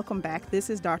back. Welcome back. This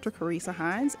is Dr. Carissa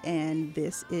Hines, and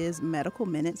this is Medical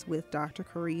Minutes with Dr.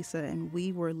 Carissa. And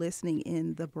we were listening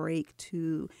in the break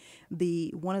to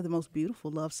one of the most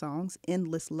beautiful love songs,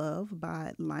 Endless Love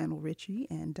by Lionel Richie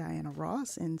and Diana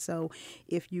Ross. And so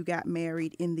if you got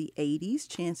married in the 80s,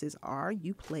 chances are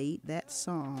you played that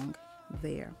song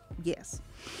there. Yes.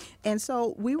 And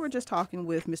so we were just talking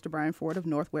with Mr. Brian Ford of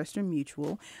Northwestern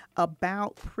Mutual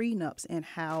about prenups and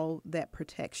how that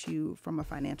protects you from a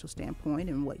financial standpoint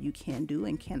and what you can do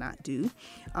and cannot do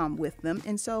with them.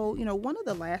 And so, one of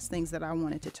the last things that I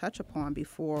wanted to touch upon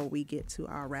before we get to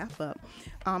our wrap up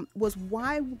was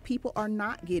why people are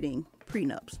not getting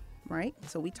prenups. Right.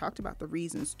 So we talked about the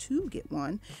reasons to get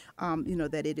one,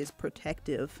 that it is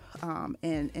protective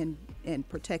and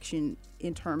protection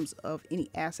in terms of any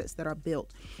assets that are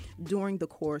built during the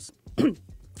course,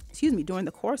 during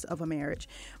the course of a marriage.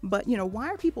 But, why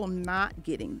are people not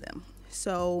getting them?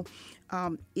 So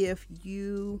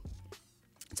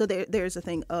So there's a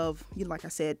thing of, like I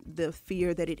said, the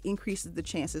fear that it increases the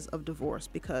chances of divorce,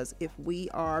 because if we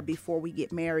are, before we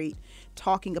get married,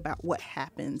 talking about what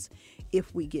happens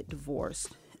if we get divorced,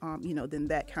 then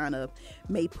that kind of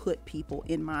may put people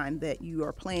in mind that you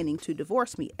are planning to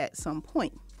divorce me at some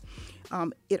point.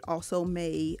 It also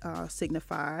may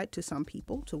signify to some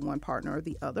people, to one partner or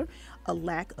the other, a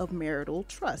lack of marital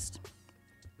trust.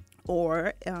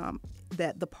 or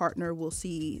that the partner will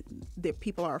see that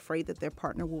people are afraid that their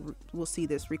partner will see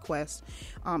this request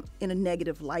in a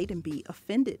negative light and be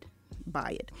offended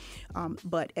by it.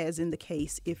 But as in the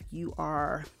case, if you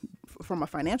are, from a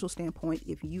financial standpoint,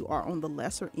 if you are on the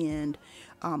lesser end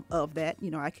of that,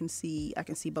 I can see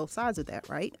both sides of that,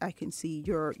 right? I can see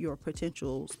your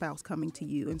potential spouse coming to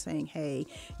you and saying, hey,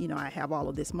 I have all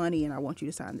of this money and I want you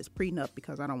to sign this prenup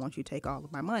because I don't want you to take all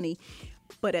of my money.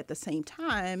 But at the same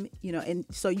time, and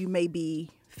so you may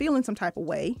be feeling some type of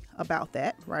way about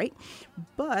that, right?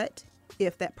 But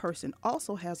if that person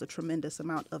also has a tremendous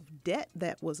amount of debt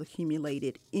that was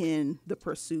accumulated in the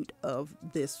pursuit of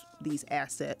these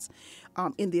assets,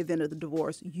 in the event of the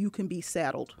divorce, you can be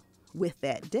saddled with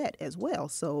that debt as well.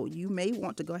 So you may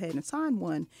want to go ahead and sign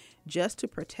one just to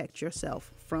protect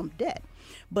yourself from debt.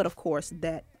 But of course,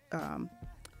 that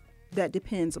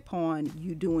depends upon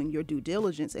you doing your due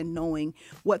diligence and knowing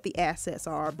what the assets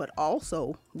are, but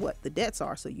also what the debts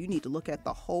are. So you need to look at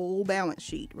the whole balance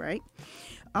sheet, right?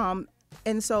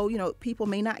 And so, people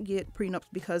may not get prenups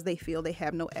because they feel they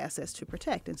have no assets to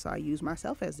protect. And so I use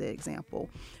myself as the example.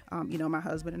 My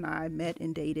husband and I met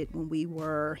and dated when we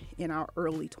were in our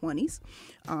early 20s,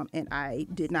 and I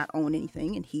did not own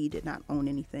anything and he did not own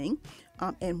anything.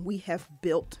 And we have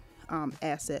built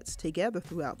assets together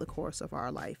throughout the course of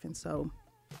our life. And so,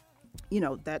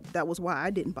 that was why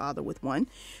I didn't bother with one,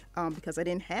 because I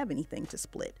didn't have anything to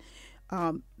split.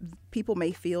 People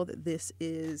may feel that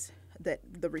that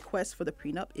the request for the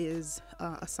prenup is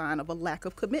a sign of a lack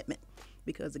of commitment,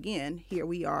 because again, here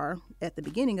we are at the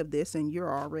beginning of this and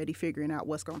you're already figuring out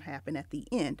what's going to happen at the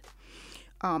end.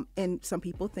 And some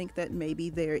people think that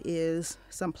maybe there is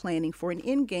some planning for an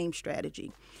end game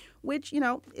strategy, which,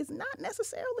 is not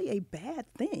necessarily a bad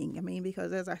thing. I mean,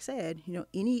 because as I said,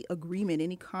 any agreement,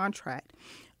 any contract,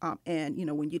 and,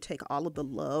 when you take all of the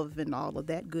love and all of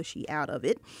that gushy out of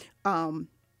it,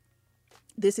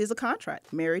 this is a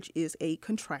contract. Marriage is a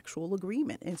contractual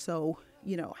agreement. And so,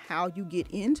 how you get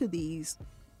into these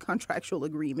contractual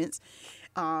agreements,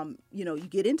 you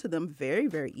get into them very,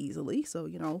 very easily. So,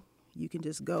 you can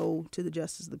just go to the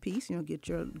Justice of the Peace, get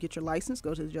your license,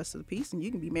 go to the Justice of the Peace, and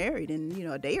you can be married in,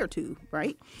 a day or two,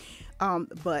 right?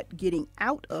 But getting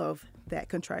out of that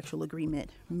contractual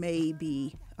agreement may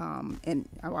be, and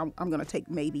I'm going to take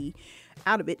maybe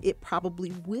out of it, it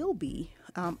probably will be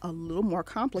a little more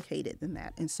complicated than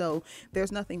that. And so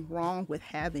there's nothing wrong with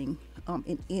having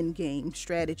an in-game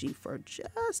strategy for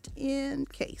just in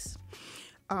case.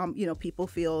 People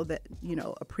feel that,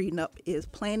 a prenup is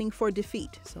planning for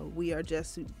defeat. So we are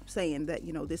just saying that,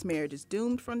 this marriage is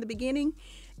doomed from the beginning.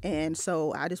 And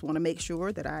so I just want to make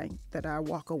sure that I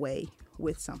walk away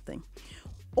with something.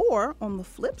 Or on the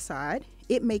flip side,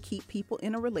 it may keep people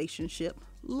in a relationship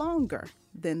longer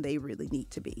than they really need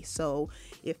to be. So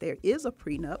if there is a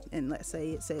prenup, and let's say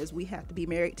it says we have to be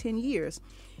married 10 years,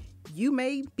 you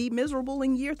may be miserable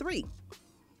in year 3.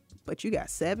 But you got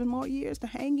 7 more years to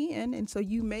hang in, and so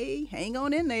you may hang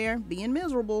on in there being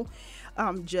miserable,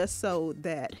 just so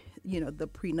that, the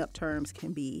prenup terms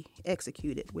can be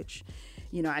executed, which,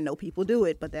 I know people do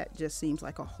it, but that just seems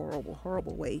like a horrible,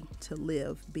 horrible way to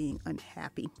live, being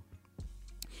unhappy.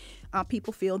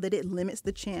 People feel that it limits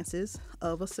the chances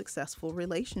of a successful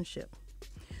relationship,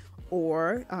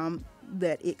 or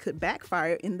that it could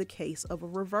backfire in the case of a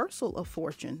reversal of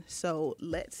fortune. So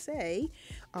let's say,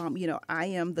 I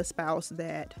am the spouse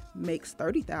that makes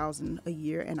 $30,000 a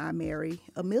year and I marry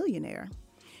a millionaire.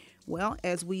 Well,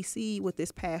 as we see with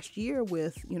this past year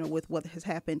with what has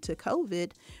happened to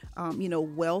COVID,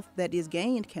 wealth that is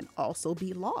gained can also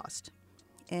be lost.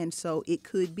 And so it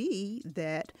could be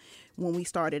that when we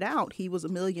started out, he was a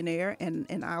millionaire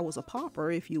and I was a pauper,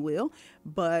 if you will,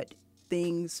 but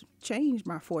things changed,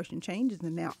 my fortune changes,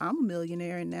 and now I'm a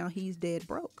millionaire and now he's dead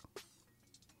broke.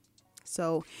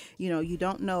 So, you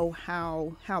don't know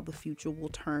how the future will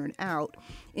turn out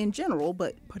in general,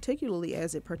 but particularly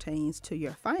as it pertains to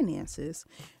your finances.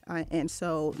 And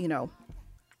so,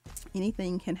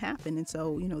 anything can happen. And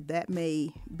so, that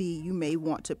may be, you may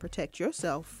want to protect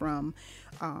yourself from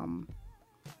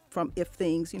if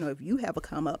things, if you have a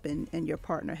come up and your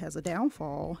partner has a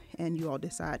downfall and you all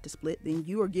decide to split, then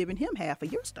you are giving him half of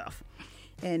your stuff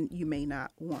and you may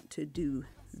not want to do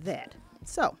that.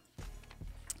 So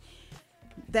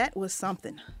that was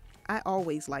something. I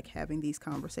always like having these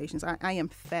conversations. I am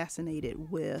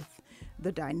fascinated with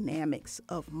the dynamics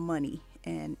of money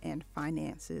and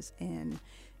finances and,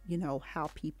 how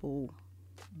people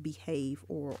behave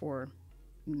or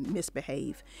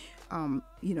misbehave,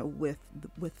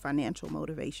 with financial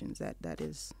motivations. That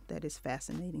is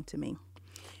fascinating to me.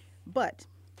 But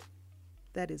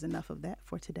that is enough of that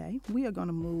for today. We are going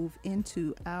to move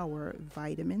into our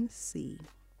vitamin C.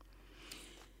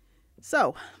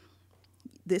 So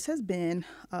this has been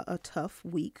a tough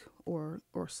week or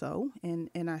so.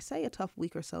 And I say a tough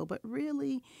week or so, but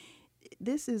really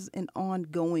this is an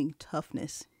ongoing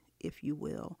toughness, if you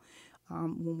will.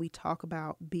 When we talk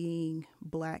about being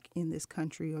Black in this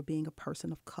country or being a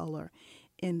person of color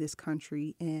in this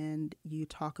country, and you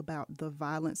talk about the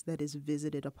violence that is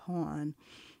visited upon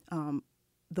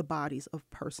the bodies of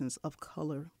persons of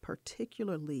color,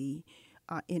 particularly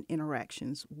in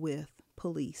interactions with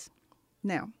police.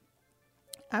 Now,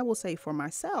 I will say for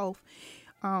myself,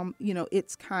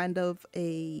 it's kind of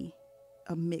a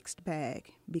mixed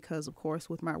bag because, of course,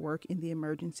 with my work in the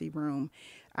emergency room,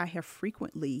 I have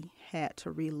frequently had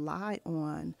to rely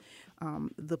on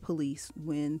the police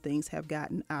when things have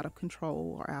gotten out of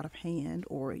control or out of hand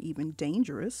or even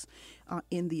dangerous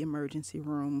in the emergency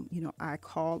room. I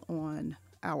call on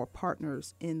our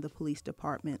partners in the police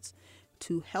departments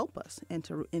to help us and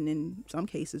in some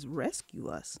cases rescue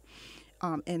us.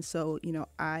 And so,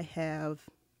 I have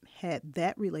had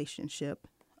that relationship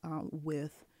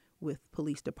with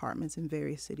police departments in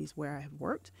various cities where I have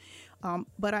worked.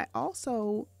 But I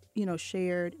also,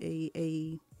 shared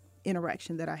a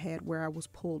interaction that I had where I was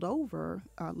pulled over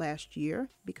last year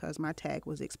because my tag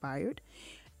was expired,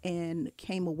 and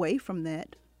came away from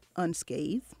that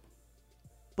unscathed,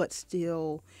 but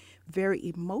still very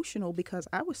emotional because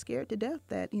I was scared to death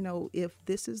that, if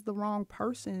this is the wrong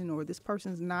person or this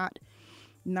person's not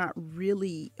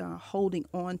really holding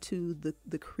on to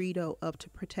the credo of to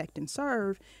protect and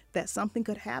serve, that something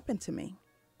could happen to me.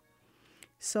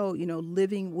 So,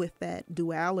 living with that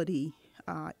duality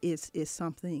is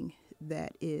something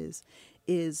that is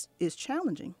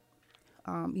challenging.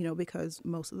 Because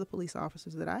most of the police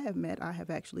officers that I have met, I have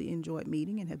actually enjoyed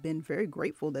meeting and have been very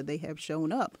grateful that they have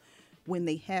shown up when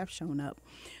they have shown up.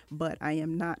 But I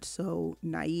am not so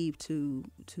naive to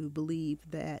believe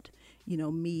that,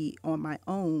 me on my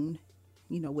own,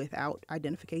 without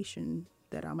identification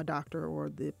that I'm a doctor or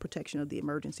the protection of the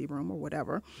emergency room or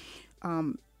whatever,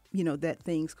 that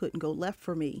things couldn't go left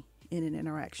for me in an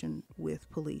interaction with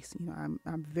police.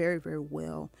 I'm very, very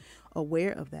well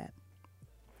aware of that.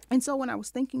 And so when I was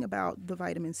thinking about the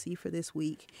vitamin C for this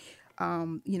week,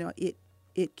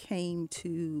 it came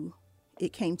to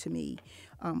me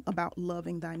about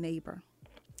loving thy neighbor.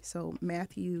 So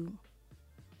Matthew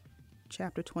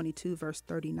chapter 22, verse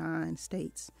 39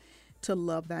 states, to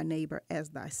love thy neighbor as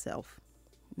thyself.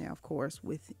 Now, of course,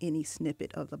 with any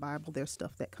snippet of the Bible, there's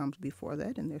stuff that comes before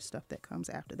that and there's stuff that comes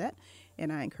after that.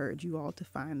 And I encourage you all to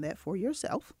find that for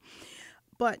yourself.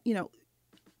 But,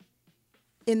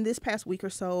 in this past week or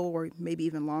so, or maybe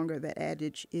even longer, that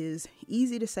adage is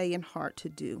easy to say and hard to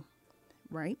do,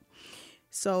 right?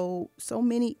 So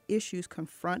many issues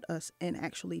confront us and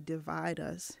actually divide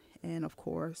us. And of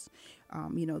course,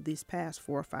 these past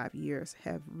 4 or 5 years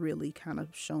have really kind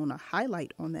of shown a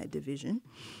highlight on that division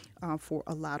for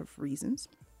a lot of reasons.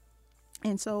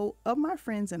 And so of my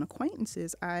friends and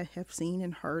acquaintances, I have seen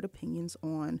and heard opinions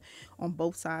on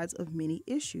both sides of many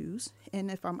issues.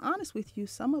 And if I'm honest with you,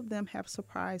 some of them have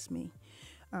surprised me.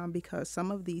 Because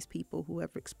some of these people who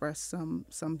have expressed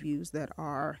some views that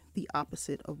are the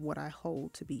opposite of what I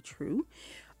hold to be true,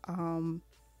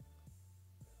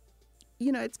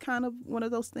 it's kind of one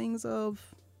of those things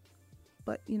of,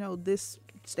 but, this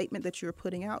statement that you're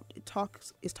putting out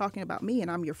is talking about me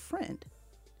and I'm your friend.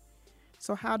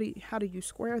 So how do you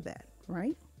square that,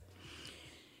 right?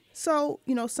 So,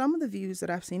 some of the views that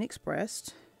I've seen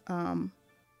expressed from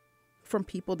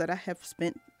people that I have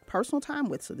spent personal time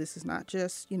with. So this is not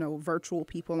just, virtual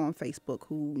people on Facebook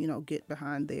who, get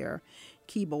behind their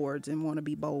keyboards and want to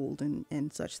be bold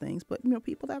and such things. But,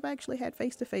 people that I've actually had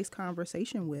face-to-face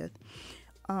conversation with.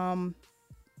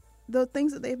 The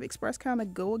things that they've expressed kind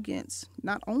of go against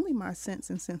not only my sense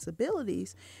and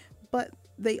sensibilities, but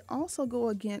they also go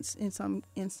against, in some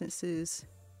instances,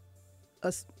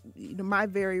 my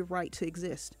very right to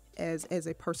exist as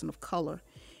a person of color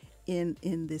in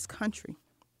this country.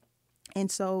 And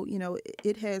so,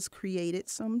 it has created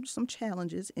some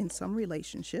challenges in some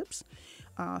relationships.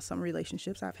 Some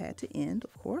relationships I've had to end,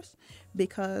 of course,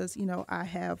 because,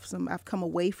 I've come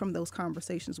away from those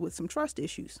conversations with some trust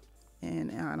issues.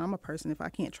 And I'm a person, if I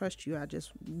can't trust you, I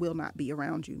just will not be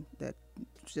around you. That's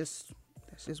just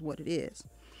what it is.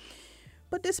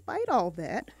 But despite all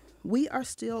that, we are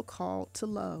still called to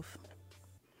love.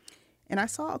 And I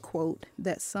saw a quote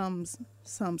that sums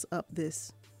up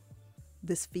this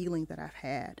feeling that I've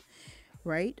had,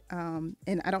 right?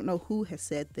 And I don't know who has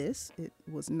said this. It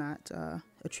was not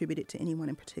attributed to anyone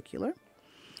in particular.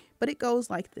 But it goes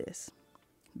like this.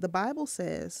 The Bible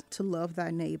says to love thy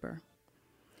neighbor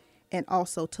and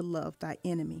also to love thy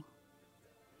enemy.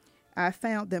 I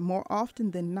found that more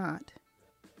often than not,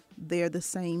 they're the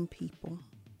same people.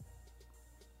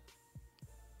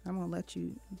 I'm going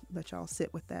to let y'all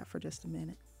sit with that for just a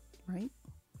minute, right?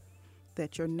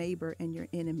 That your neighbor and your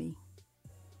enemy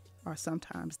are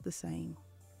sometimes the same.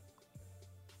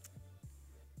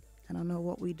 I don't know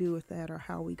what we do with that or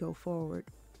how we go forward,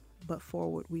 but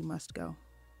forward we must go.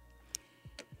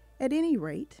 At any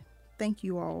rate, thank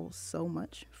you all so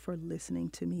much for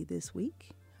listening to me this week.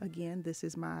 Again, this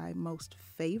is my most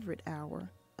favorite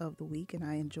hour of the week, and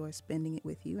I enjoy spending it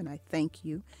with you, and I thank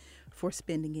you for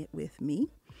spending it with me.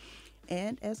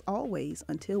 And as always,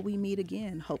 until we meet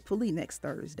again, hopefully next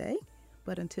Thursday,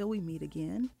 but until we meet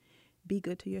again, be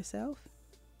good to yourself,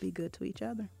 be good to each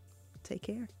other. Take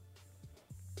care.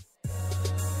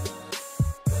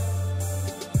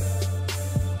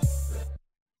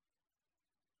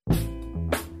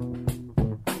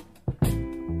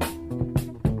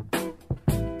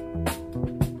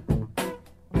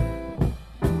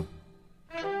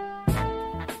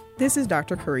 This is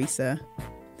Dr. Carissa.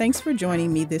 Thanks for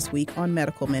joining me this week on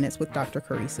Medical Minutes with Dr.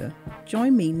 Carissa.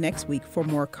 Join me next week for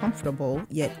more comfortable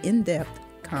yet in-depth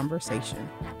conversation.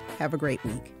 Have a great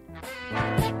week.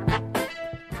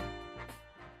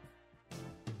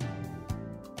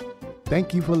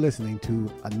 Thank you for listening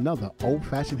to another Old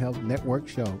Fashioned Health Network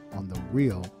show on the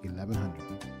Real 1100.